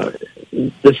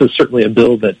is certainly a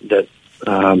bill that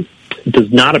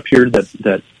does not appear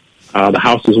that the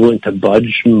House is willing to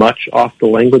budge much off the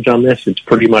language on this. It's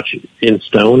pretty much in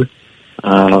stone.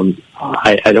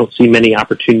 I don't see many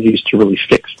opportunities to really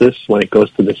fix this when it goes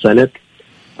to the Senate.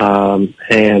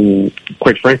 And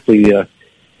quite frankly,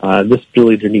 this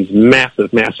bill either needs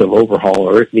massive overhaul,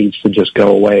 or it needs to just go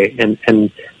away.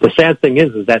 And the sad thing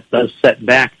is that does set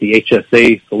back the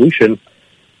HSA solution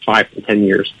 5 to 10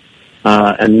 years.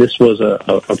 And this was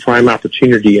a prime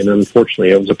opportunity, and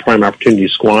unfortunately, it was a prime opportunity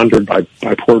squandered by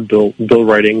poor bill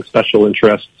writing, special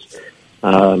interests,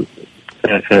 and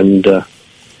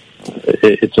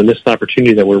it's a missed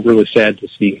opportunity that we're really sad to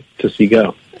see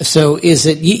go. So is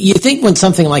it, you think when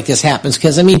something like this happens,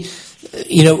 because I mean,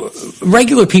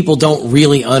 regular people don't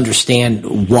really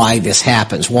understand why this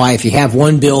happens. Why, if you have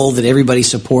one bill that everybody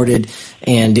supported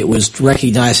and it was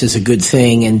recognized as a good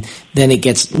thing and then it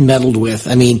gets meddled with,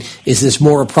 I mean, is this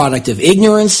more a product of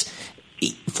ignorance,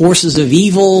 forces of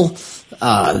evil,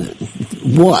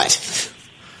 what?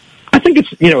 I think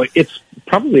it's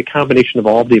probably a combination of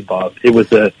all of the above. It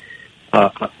was an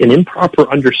improper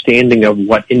understanding of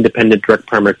what independent direct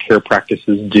primary care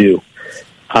practices do.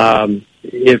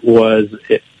 It was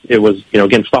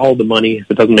again, follow the money.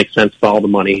 If it doesn't make sense, follow the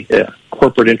money.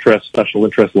 Corporate interest, special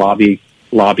interest lobbies,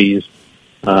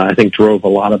 I think drove a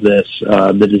lot of this.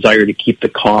 The desire to keep the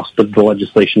cost of the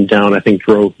legislation down, I think,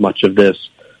 drove much of this.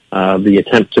 The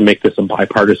attempt to make this a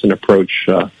bipartisan approach,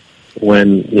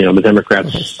 when the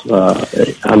Democrats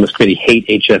on this committee hate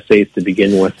HSAs to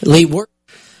begin with. Lee,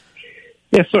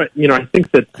 yeah, so I think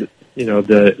that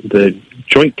the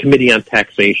Joint Committee on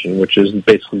Taxation, which is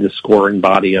basically the scoring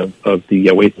body of the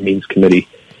Ways and Means Committee,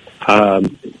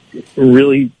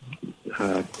 really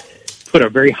put a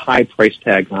very high price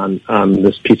tag on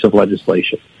this piece of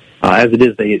legislation. As it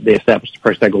is, they established a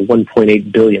price tag of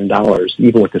 $1.8 billion,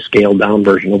 even with the scaled down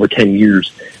version over 10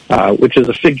 years, which is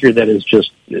a figure that is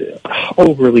just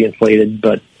overly inflated,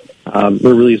 but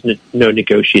there really is no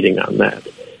negotiating on that.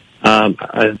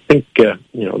 I think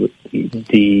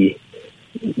the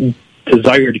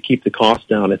desire to keep the cost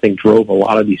down, I think, drove a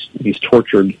lot of these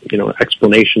tortured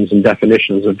explanations and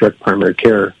definitions of direct primary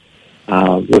care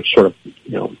which sort of,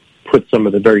 put some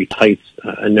of the very tight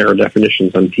and narrow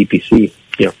definitions on DPC.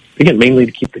 Again, mainly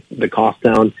to keep the cost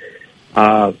down.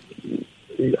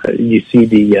 You see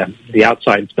the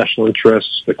outside special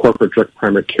interests, the corporate direct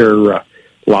primary care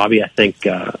lobby, I think,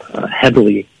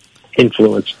 heavily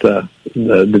influenced the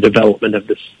development of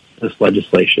this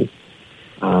legislation.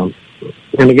 And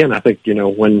again, I think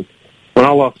when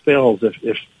all else fails,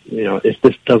 if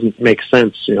this doesn't make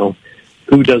sense, who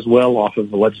does well off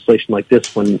of a legislation like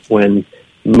this when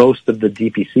most of the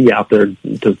DPC out there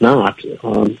does not?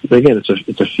 Again, it's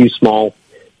a few small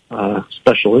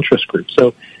special interest groups.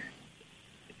 So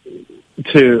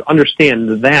to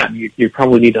understand that, you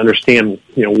probably need to understand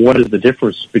what is the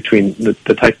difference between the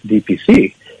types of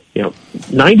DPC.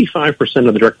 95%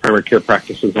 of the direct primary care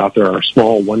practices out there are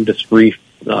small 1 to 3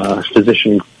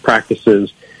 physician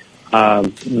practices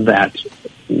that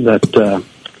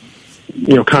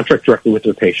contract directly with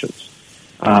their patients.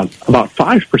 About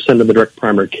 5% of the direct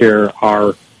primary care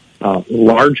are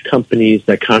large companies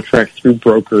that contract through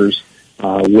brokers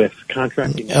with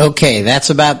contracting. Okay, that's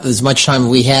about as much time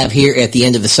we have here at the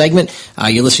end of the segment.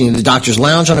 You're listening to the Doctor's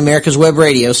Lounge on America's Web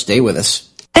Radio. Stay with us.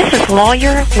 This is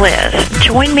Lawyer Liz.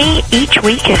 Join me each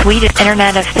week as we do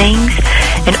Internet of Things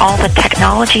and all the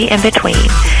technology in between.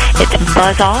 It's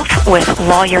Buzz Off with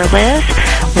Lawyer Liz,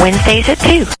 Wednesdays at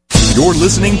 2. You're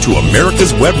listening to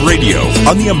America's Web Radio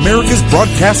on the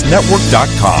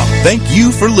AmericasBroadcastNetwork.com. Thank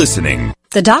you for listening.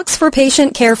 The Docs for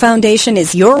Patient Care Foundation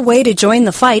is your way to join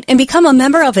the fight and become a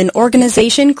member of an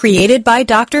organization created by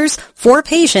doctors for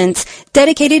patients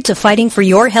dedicated to fighting for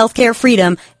your healthcare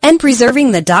freedom and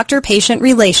preserving the doctor-patient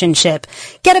relationship.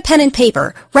 Get a pen and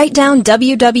paper. Write down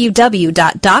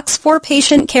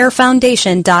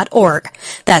www.docsforpatientcarefoundation.org.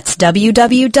 That's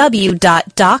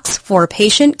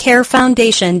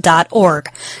www.docsforpatientcarefoundation.org.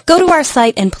 Go to our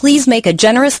site and please make a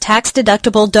generous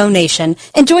tax-deductible donation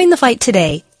and join the fight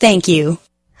today. Thank you.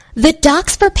 The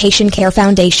Docs for Patient Care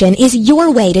Foundation is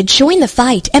your way to join the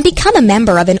fight and become a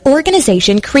member of an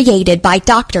organization created by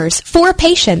doctors for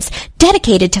patients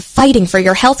dedicated to fighting for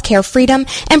your healthcare freedom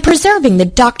and preserving the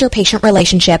doctor-patient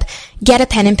relationship. Get a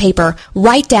pen and paper.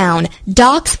 Write down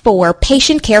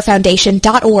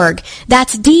docs4patientcarefoundation.org.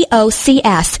 That's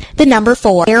DOCS, the number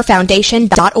 4,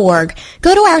 carefoundation.org.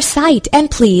 Go to our site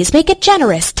and please make a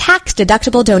generous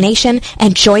tax-deductible donation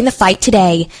and join the fight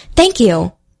today. Thank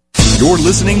you. You're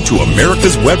listening to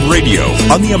America's Web Radio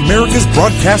on the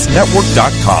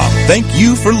AmericasBroadcastNetwork.com. Thank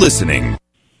you for listening.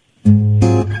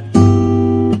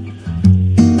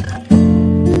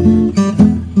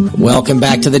 Welcome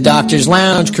back to the Doctor's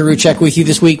Lounge. Koriwchak with you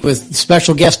this week with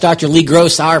special guest Dr. Lee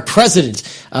Gross, our president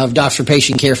of Docs for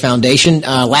Patient Care Foundation.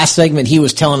 Last segment, he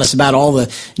was telling us about all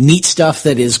the neat stuff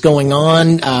that is going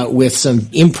on with some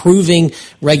improving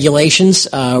regulations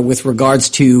with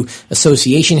regards to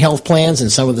association health plans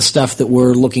and some of the stuff that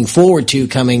we're looking forward to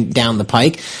coming down the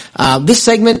pike. This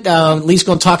segment, Lee's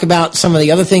going to talk about some of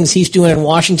the other things he's doing in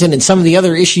Washington and some of the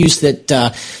other issues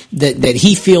that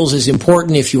he feels is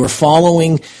important if you are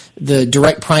following the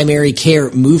direct primary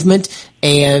care movement.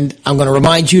 And I'm going to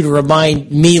remind you to remind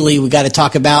me, Lee, we got to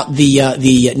talk about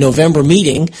the November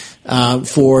meeting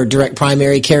for direct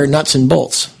primary care nuts and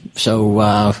bolts. So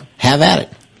have at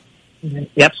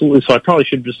it. Absolutely. So I probably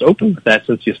should just open with that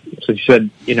since you said,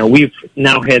 we've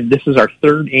now had, this is our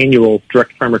 3rd annual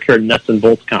direct primary care nuts and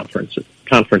bolts conference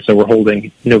that we're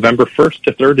holding November 1st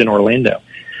to 3rd in Orlando.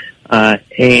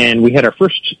 And we had our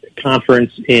first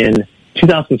conference in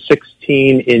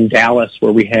 2016 in Dallas,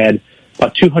 where we had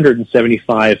about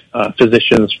 275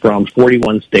 physicians from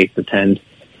 41 states attend.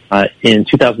 In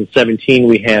 2017,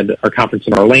 we had our conference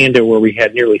in Orlando, where we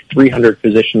had nearly 300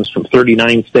 physicians from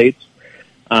 39 states.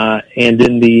 And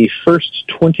in the first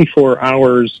 24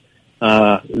 hours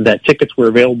that tickets were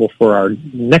available for our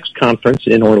next conference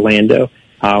in Orlando,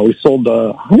 we sold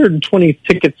 120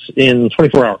 tickets in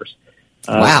 24 hours.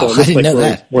 Wow, so I didn't know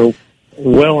that. We're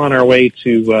well on our way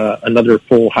to another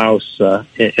full house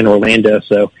in Orlando.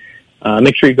 So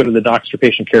make sure you go to the Docs for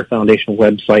Patient Care Foundation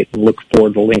website and look for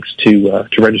the links to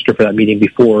register for that meeting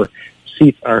before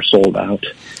seats are sold out.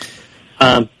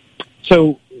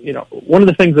 So, one of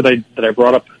the things that I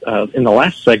brought up in the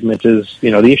last segment is,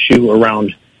 the issue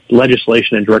around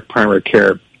legislation and direct primary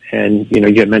care. And,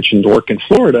 you had mentioned work in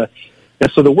Florida.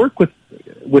 And so the work with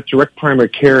direct primary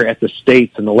care at the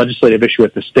states and the legislative issue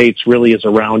at the states really is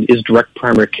around, is direct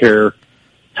primary care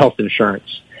health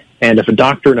insurance? And if a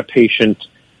doctor and a patient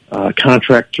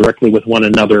contract directly with one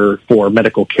another for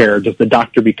medical care, does the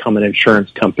doctor become an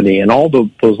insurance company? And all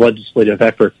those legislative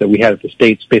efforts that we had at the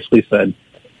states basically said,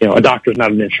 a doctor is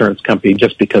not an insurance company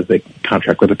just because they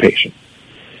contract with a patient.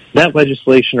 That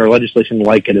legislation or legislation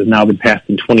like it has now been passed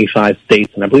in 25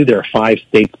 states, and I believe there are 5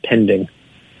 states pending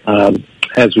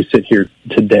as we sit here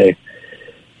today.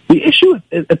 The issue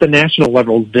at the national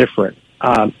level is different.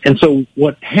 And so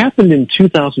what happened in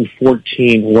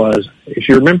 2014 was, if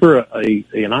you remember an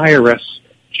IRS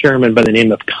chairman by the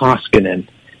name of Koskinen,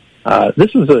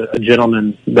 this is a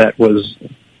gentleman that was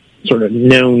sort of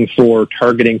known for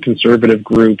targeting conservative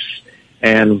groups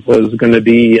and was going to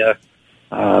be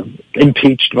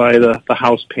impeached by the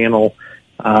House panel.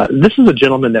 This is a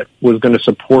gentleman that was going to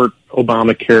support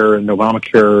Obamacare and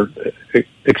Obamacare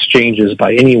exchanges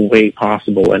by any way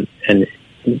possible. And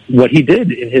what he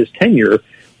did in his tenure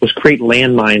was create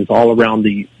landmines all around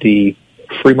the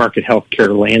free market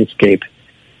healthcare landscape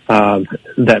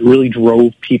that really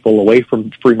drove people away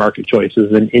from free market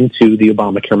choices and into the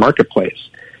Obamacare marketplace.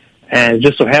 And it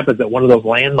just so happens that one of those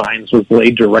landmines was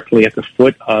laid directly at the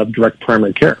foot of direct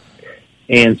primary care.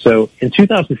 And so in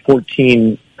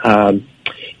 2014,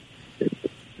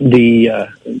 the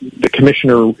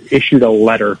commissioner issued a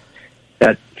letter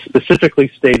that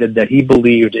specifically stated that he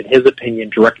believed, in his opinion,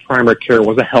 direct primary care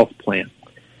was a health plan.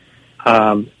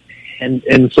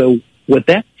 And so what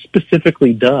that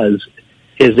specifically does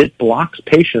is it blocks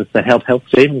patients that have health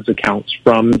savings accounts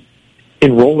from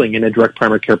enrolling in a direct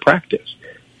primary care practice.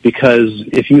 Because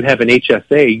if you have an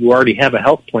HSA, you already have a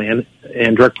health plan,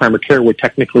 and direct primary care would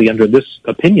technically, under this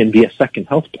opinion, be a second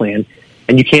health plan,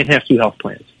 and you can't have 2 health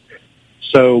plans.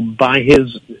 So by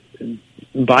his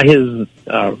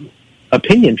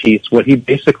opinion piece, what he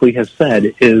basically has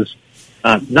said is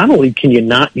not only can you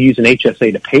not use an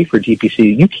HSA to pay for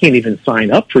DPC, you can't even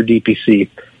sign up for DPC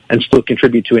and still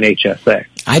contribute to an HSA.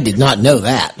 I did not know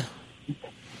that.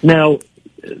 Now,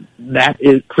 that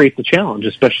creates a challenge,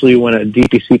 especially when a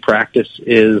DPC practice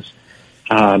is,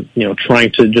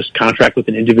 trying to just contract with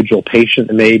an individual patient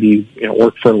and maybe,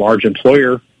 work for a large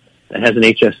employer that has an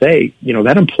HSA.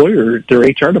 That employer, their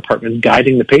HR department is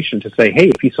guiding the patient to say, hey,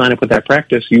 if you sign up with that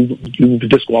practice, you've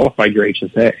disqualified your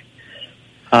HSA.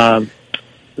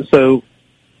 So,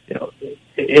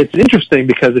 it's interesting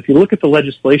because if you look at the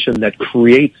legislation that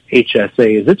creates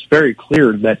HSAs, it's very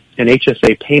clear that an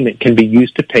HSA payment can be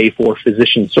used to pay for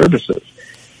physician services.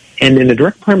 And in a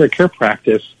direct primary care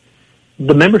practice,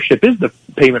 the membership is the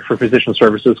payment for physician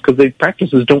services because the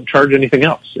practices don't charge anything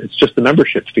else. It's just the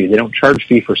membership fee. They don't charge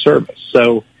fee for service.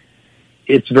 So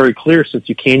it's very clear, since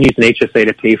you can use an HSA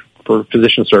to pay for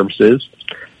physician services,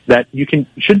 that you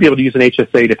should be able to use an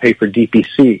HSA to pay for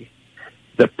DPC.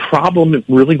 The problem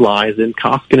really lies in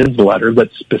Koskinen's letter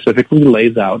that specifically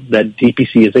lays out that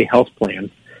DPC is a health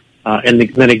plan. And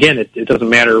then again, it doesn't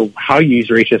matter how you use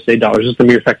your HSA dollars, just the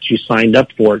mere fact that you signed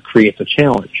up for it creates a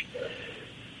challenge.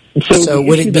 So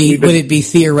would it be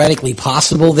theoretically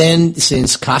possible then,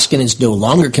 since Koskinen is no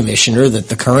longer commissioner, that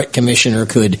the current commissioner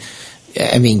could,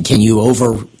 can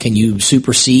you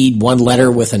supersede one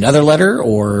letter with another letter,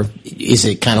 or is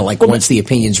it kind of like once the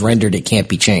opinion's rendered, it can't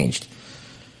be changed?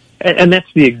 And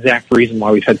that's the exact reason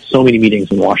why we've had so many meetings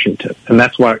in Washington. And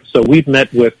that's why, so we've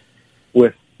met with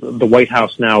the White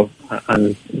House now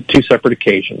on 2 separate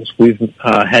occasions. We've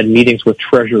had meetings with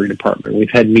Treasury Department.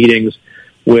 We've had meetings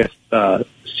with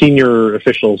senior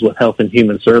officials with Health and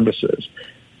Human Services.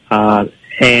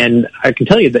 And I can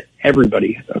tell you that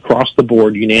everybody across the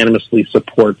board unanimously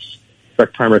supports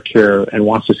direct primary care and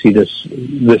wants to see this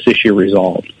issue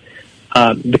resolved.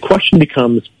 The question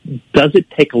becomes, does it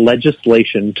take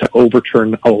legislation to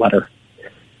overturn a letter?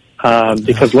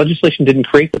 Because legislation didn't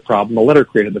create the problem, the letter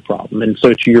created the problem. And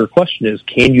so to your question is,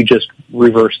 can you just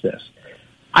reverse this?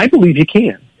 I believe you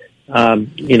can.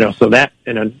 So that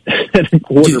in a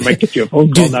quarter might get you a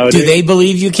phone call nowadays. Do they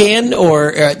believe you can,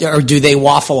 or do they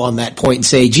waffle on that point and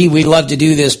say, gee, we'd love to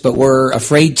do this, but we're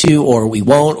afraid to, or we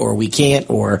won't, or we can't,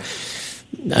 or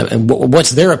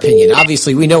what's their opinion?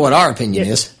 Obviously, we know what our opinion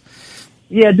is.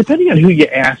 Yeah, depending on who you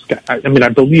ask, I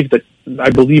believe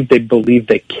they believe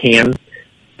they can,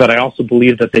 but I also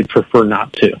believe that they prefer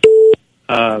not to.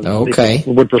 Okay.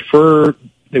 They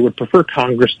would prefer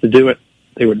Congress to do it.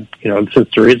 They would, since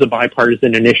there is a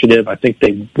bipartisan initiative, I think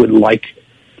they would like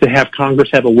to have Congress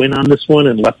have a win on this one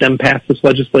and let them pass this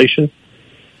legislation.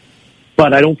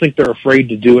 But I don't think they're afraid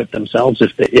to do it themselves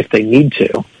if they need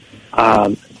to.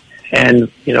 So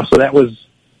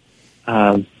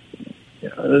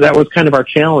that was kind of our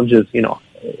challenges,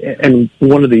 and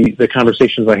one of the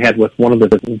conversations I had with one of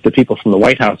the people from the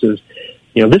White House is,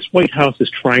 this White House is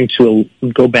trying to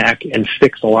go back and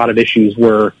fix a lot of issues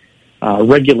where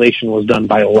regulation was done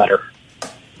by a letter.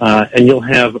 And you'll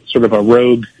have sort of a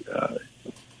rogue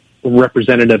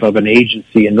representative of an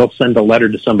agency, and they'll send a letter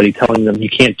to somebody telling them you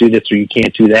can't do this or you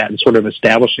can't do that, and sort of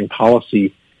establishing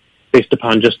policy based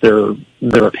upon just their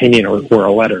opinion or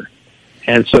a letter.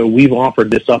 And so we've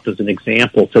offered this up as an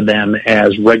example to them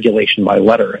as regulation by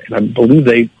letter. And I believe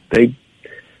they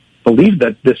believe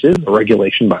that this is a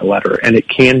regulation by letter, and it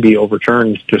can be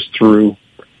overturned just through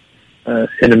an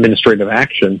administrative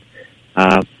action.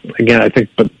 Again, I think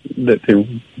that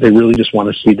they really just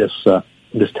want to see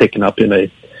this taken up in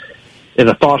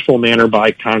a thoughtful manner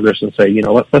by Congress and say,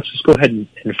 let's just go ahead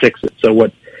and fix it.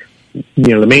 So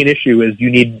the main issue is you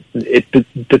need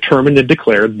it determined and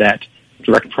declared that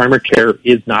direct primary care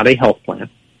is not a health plan.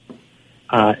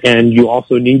 And you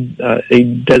also need a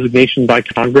designation by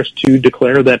Congress to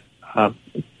declare that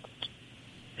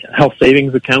health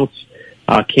savings accounts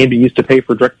can be used to pay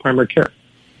for direct primary care.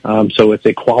 So it's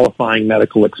a qualifying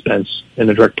medical expense in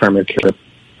a direct primary care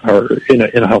or in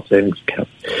a health savings account.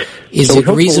 Is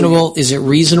it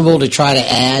reasonable to try to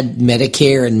add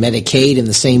Medicare and Medicaid in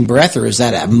the same breath, or is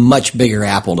that a much bigger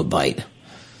apple to bite?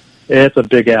 It's a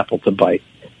big apple to bite.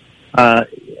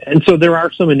 And so there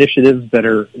are some initiatives that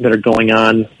are going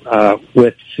on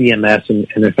with CMS, and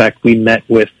in fact, we met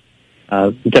with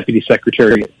Deputy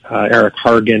Secretary Eric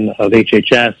Hargan of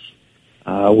HHS.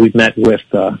 We've met with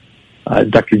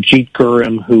Dr. Jeet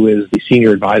Gurram, who is the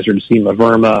senior advisor to Seema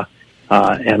Verma,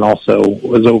 and also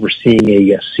was overseeing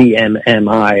a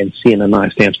CMMI, and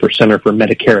CMMI stands for Center for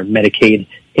Medicare and Medicaid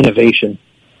Innovation,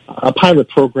 a pilot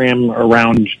program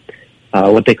around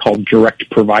what they call direct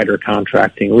provider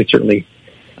contracting. We certainly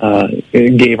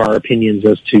gave our opinions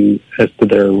as to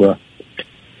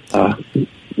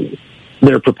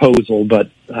their proposal, but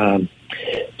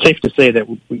safe to say that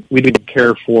we didn't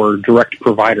care for direct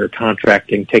provider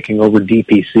contracting taking over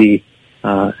DPC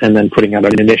and then putting out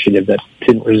an initiative that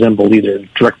didn't resemble either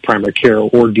direct primary care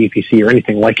or DPC or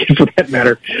anything like it for that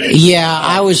matter. Yeah,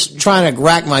 I was trying to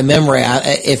rack my memory.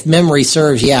 If memory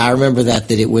serves, I remember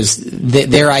that it was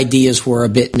their ideas were a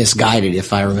bit misguided,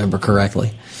 if I remember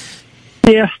correctly.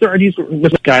 Yes, their ideas were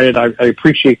misguided. I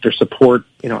appreciate their support.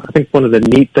 I think one of the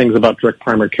neat things about direct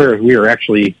primary care is we are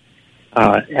actually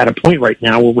at a point right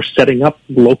now where we're setting up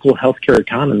local healthcare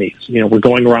economies. We're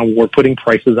going around, we're putting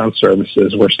prices on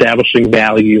services, we're establishing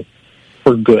value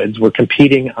for goods, we're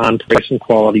competing on price and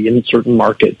quality in certain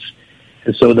markets.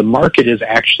 And so the market is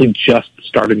actually just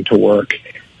starting to work.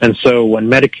 And so when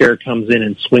Medicare comes in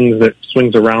and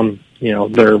swings around,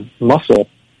 their muscle,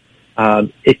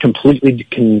 it completely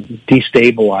can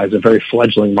destabilize a very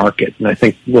fledgling market. And I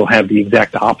think we'll have the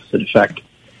exact opposite effect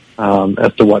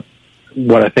as to what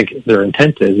I think their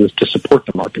intent is to support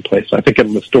the marketplace. I think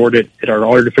it'll distort it. It'll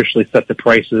artificially set the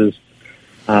prices,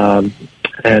 and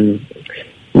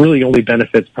really only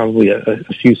benefits probably a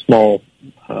few small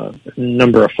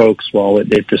number of folks, while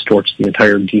it distorts the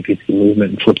entire DPC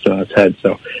movement and flips it on its head.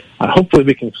 So hopefully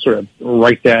we can sort of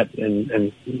right that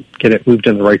and get it moved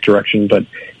in the right direction. But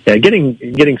getting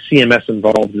CMS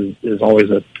involved is always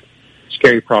a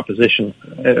scary proposition.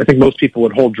 I think most people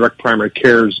would hold direct primary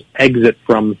care's exit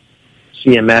from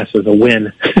CMS as a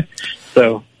win.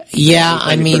 So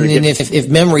and if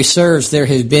memory serves, there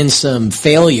have been some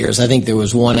failures. I think there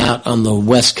was one out on the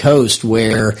West Coast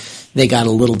where they got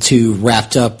a little too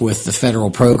wrapped up with the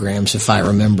federal programs, if I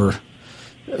remember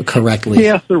correctly.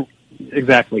 Yes,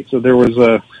 exactly. So there was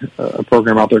a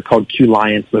program out there called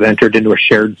Q-Liance that entered into a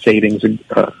shared savings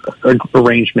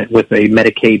arrangement with a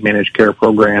Medicaid managed care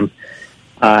program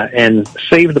and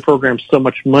saved the program so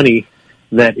much money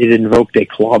that it invoked a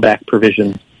clawback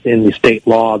provision in the state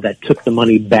law that took the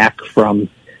money back from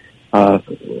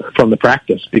the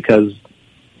practice because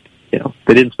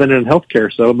they didn't spend it in health care,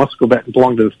 so it must go back and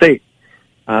belong to the state.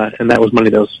 And that was money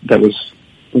that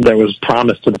was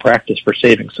promised to the practice for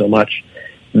saving so much.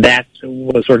 That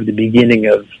was sort of the beginning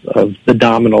of the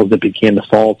dominoes that began to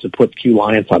fall to put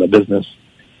Q-Liance out of business.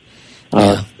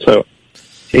 So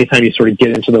anytime you sort of get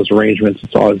into those arrangements,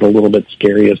 it's always a little bit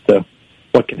scary as to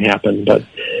what can happen. But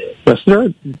yes, there are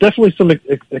definitely some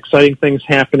exciting things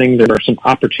happening. There are some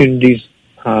opportunities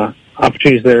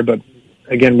there. But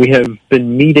again, we have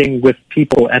been meeting with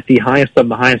people at the highest of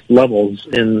the highest levels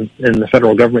in the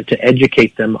federal government to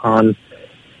educate them on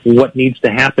what needs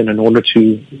to happen in order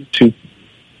to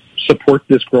support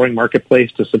this growing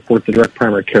marketplace, to support the direct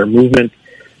primary care movement,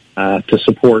 to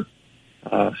support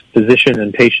physician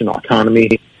and patient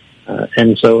autonomy.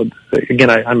 And so, again,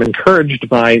 I'm encouraged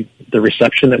by the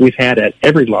reception that we've had at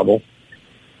every level.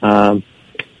 I've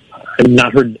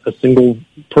not heard a single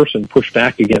person push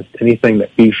back against anything that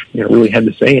we've really had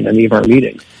to say in any of our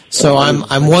meetings. So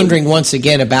I'm wondering once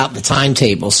again about the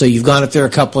timetable. So you've gone up there a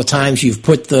couple of times. You've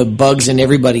put the bugs in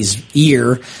everybody's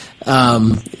ear.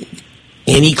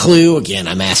 Any clue? Again,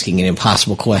 I'm asking an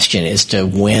impossible question as to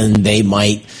when they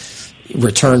might,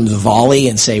 return the volley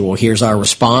and say, well, here's our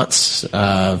response?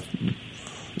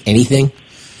 Anything?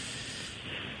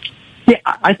 Yeah,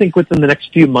 I think within the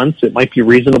next few months, it might be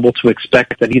reasonable to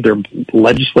expect that either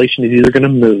legislation is either going to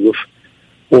move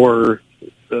or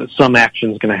some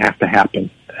action is going to have to happen.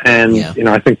 And,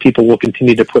 I think people will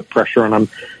continue to put pressure on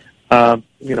them.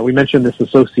 We mentioned this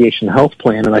association health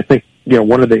plan, and I think,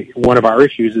 one of our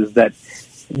issues is that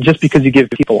just because you give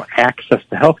people access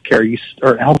to health care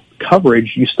or health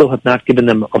coverage, you still have not given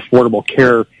them affordable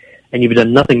care, and you've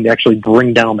done nothing to actually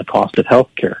bring down the cost of health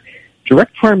care.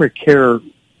 Direct primary care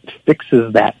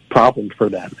fixes that problem for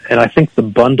them. And I think the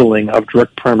bundling of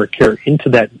direct primary care into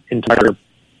that entire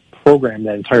program,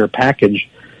 that entire package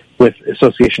with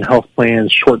association health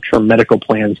plans, short-term medical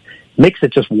plans, makes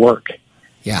it just work.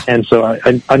 Yeah. And so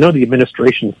I know the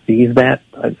administration sees that,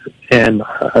 and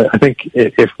I think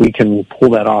if we can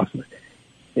pull that off,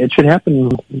 it should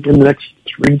happen in the next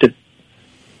 3 to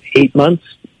 8 months,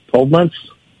 12 months.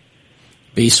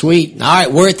 Be sweet. All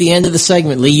right, we're at the end of the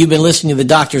segment. Lee, you've been listening to the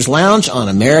Doctor's Lounge on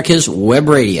America's Web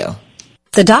Radio.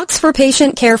 The Docs for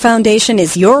Patient Care Foundation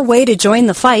is your way to join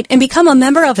the fight and become a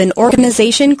member of an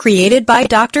organization created by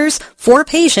doctors for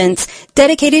patients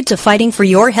dedicated to fighting for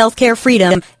your healthcare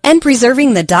freedom and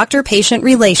preserving the doctor-patient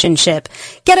relationship.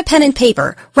 Get a pen and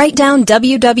paper. Write down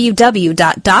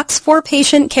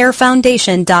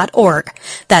www.docsforpatientcarefoundation.org.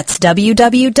 That's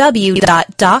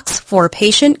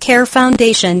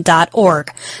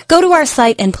www.docsforpatientcarefoundation.org. Go to our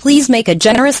site and please make a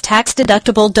generous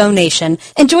tax-deductible donation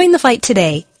and join the fight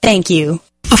today. Thank you.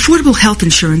 Affordable health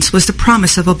insurance was the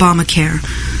promise of Obamacare,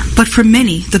 but for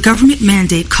many, the government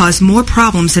mandate caused more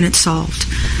problems than it solved.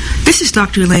 This is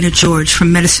Dr. Elena George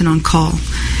from Medicine on Call,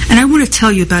 and I want to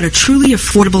tell you about a truly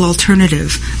affordable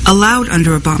alternative allowed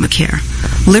under Obamacare,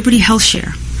 Liberty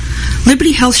HealthShare.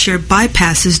 Liberty HealthShare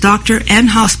bypasses doctor and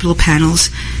hospital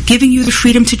panels, giving you the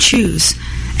freedom to choose.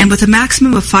 And with a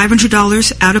maximum of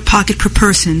 $500 out-of-pocket per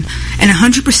person and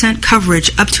 100%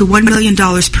 coverage up to $1 million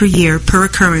per year per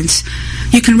occurrence,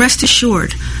 you can rest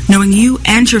assured knowing you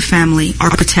and your family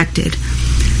are protected.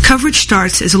 Coverage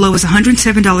starts as low as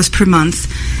 $107 per month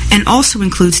and also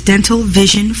includes dental,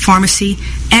 vision, pharmacy,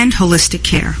 and holistic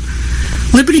care.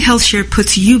 Liberty HealthShare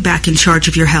puts you back in charge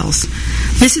of your health.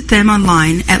 Visit them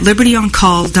online at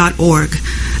libertyoncall.org.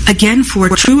 Again, for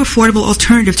a true affordable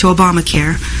alternative to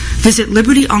Obamacare, visit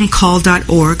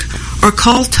libertyoncall.org or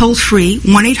call toll-free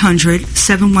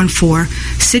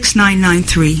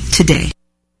 1-800-714-6993 today.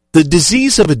 The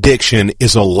disease of addiction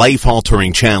is a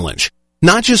life-altering challenge,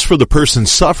 not just for the person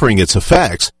suffering its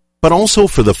effects, but also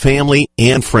for the family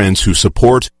and friends who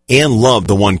support and love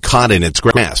the one caught in its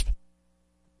grasp.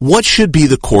 What should be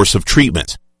the course of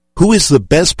treatment? Who is the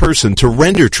best person to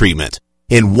render treatment?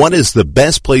 And what is the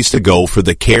best place to go for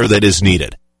the care that is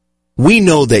needed? We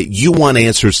know that you want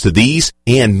answers to these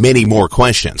and many more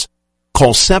questions.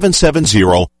 Call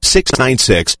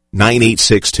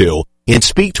 770-696-9862 and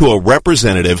speak to a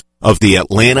representative of the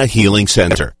Atlanta Healing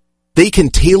Center. They can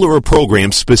tailor a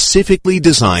program specifically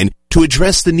designed to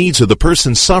address the needs of the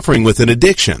person suffering with an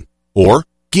addiction or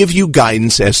give you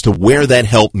guidance as to where that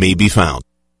help may be found.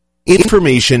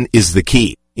 Information is the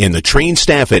key, and the trained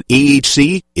staff at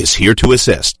AHC is here to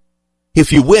assist.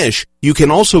 If you wish, you can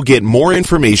also get more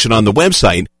information on the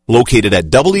website located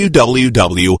at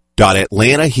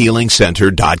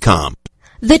www.atlantahealingcenter.com.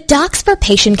 The Docs for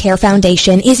Patient Care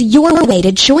Foundation is your way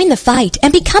to join the fight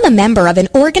and become a member of an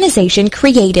organization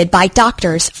created by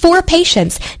doctors for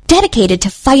patients dedicated to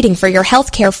fighting for your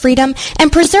healthcare freedom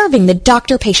and preserving the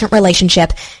doctor-patient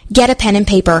relationship. Get a pen and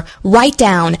paper. Write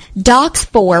down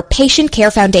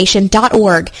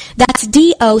docs4patientcarefoundation.org. That's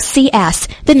DOCS,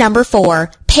 the number 4,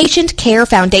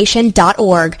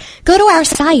 patientcarefoundation.org. Go to our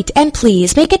site and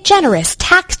please make a generous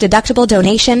tax-deductible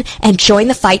donation and join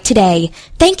the fight today.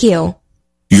 Thank you.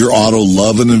 Your auto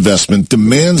love and investment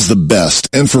demands the best,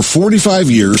 and for 45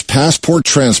 years, Passport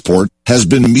Transport has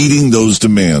been meeting those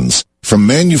demands. From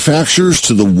manufacturers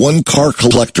to the one-car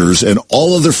collectors and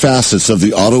all other facets of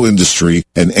the auto industry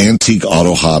and antique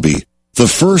auto hobby. The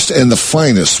first and the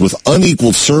finest with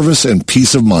unequaled service and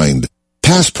peace of mind.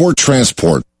 Passport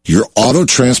Transport, your auto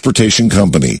transportation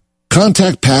company.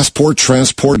 Contact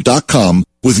PassportTransport.com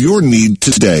with your need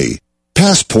today.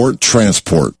 Passport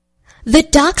Transport. The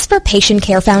Docs for Patient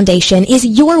Care Foundation is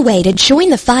your way to join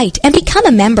the fight and become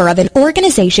a member of an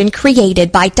organization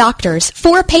created by doctors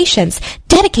for patients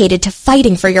dedicated to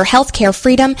fighting for your healthcare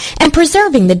freedom and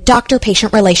preserving the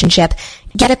doctor-patient relationship.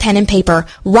 Get a pen and paper.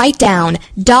 Write down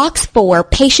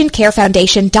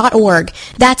docs4patientcarefoundation.org.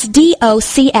 That's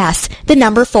DOCS, the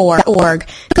number 4, org.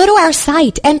 Go to our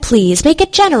site and please make a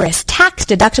generous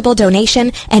tax-deductible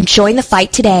donation and join the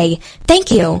fight today. Thank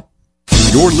you.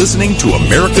 You're listening to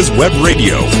America's Web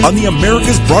Radio on the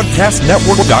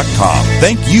AmericasBroadcastNetwork.com.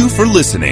 Thank you for listening.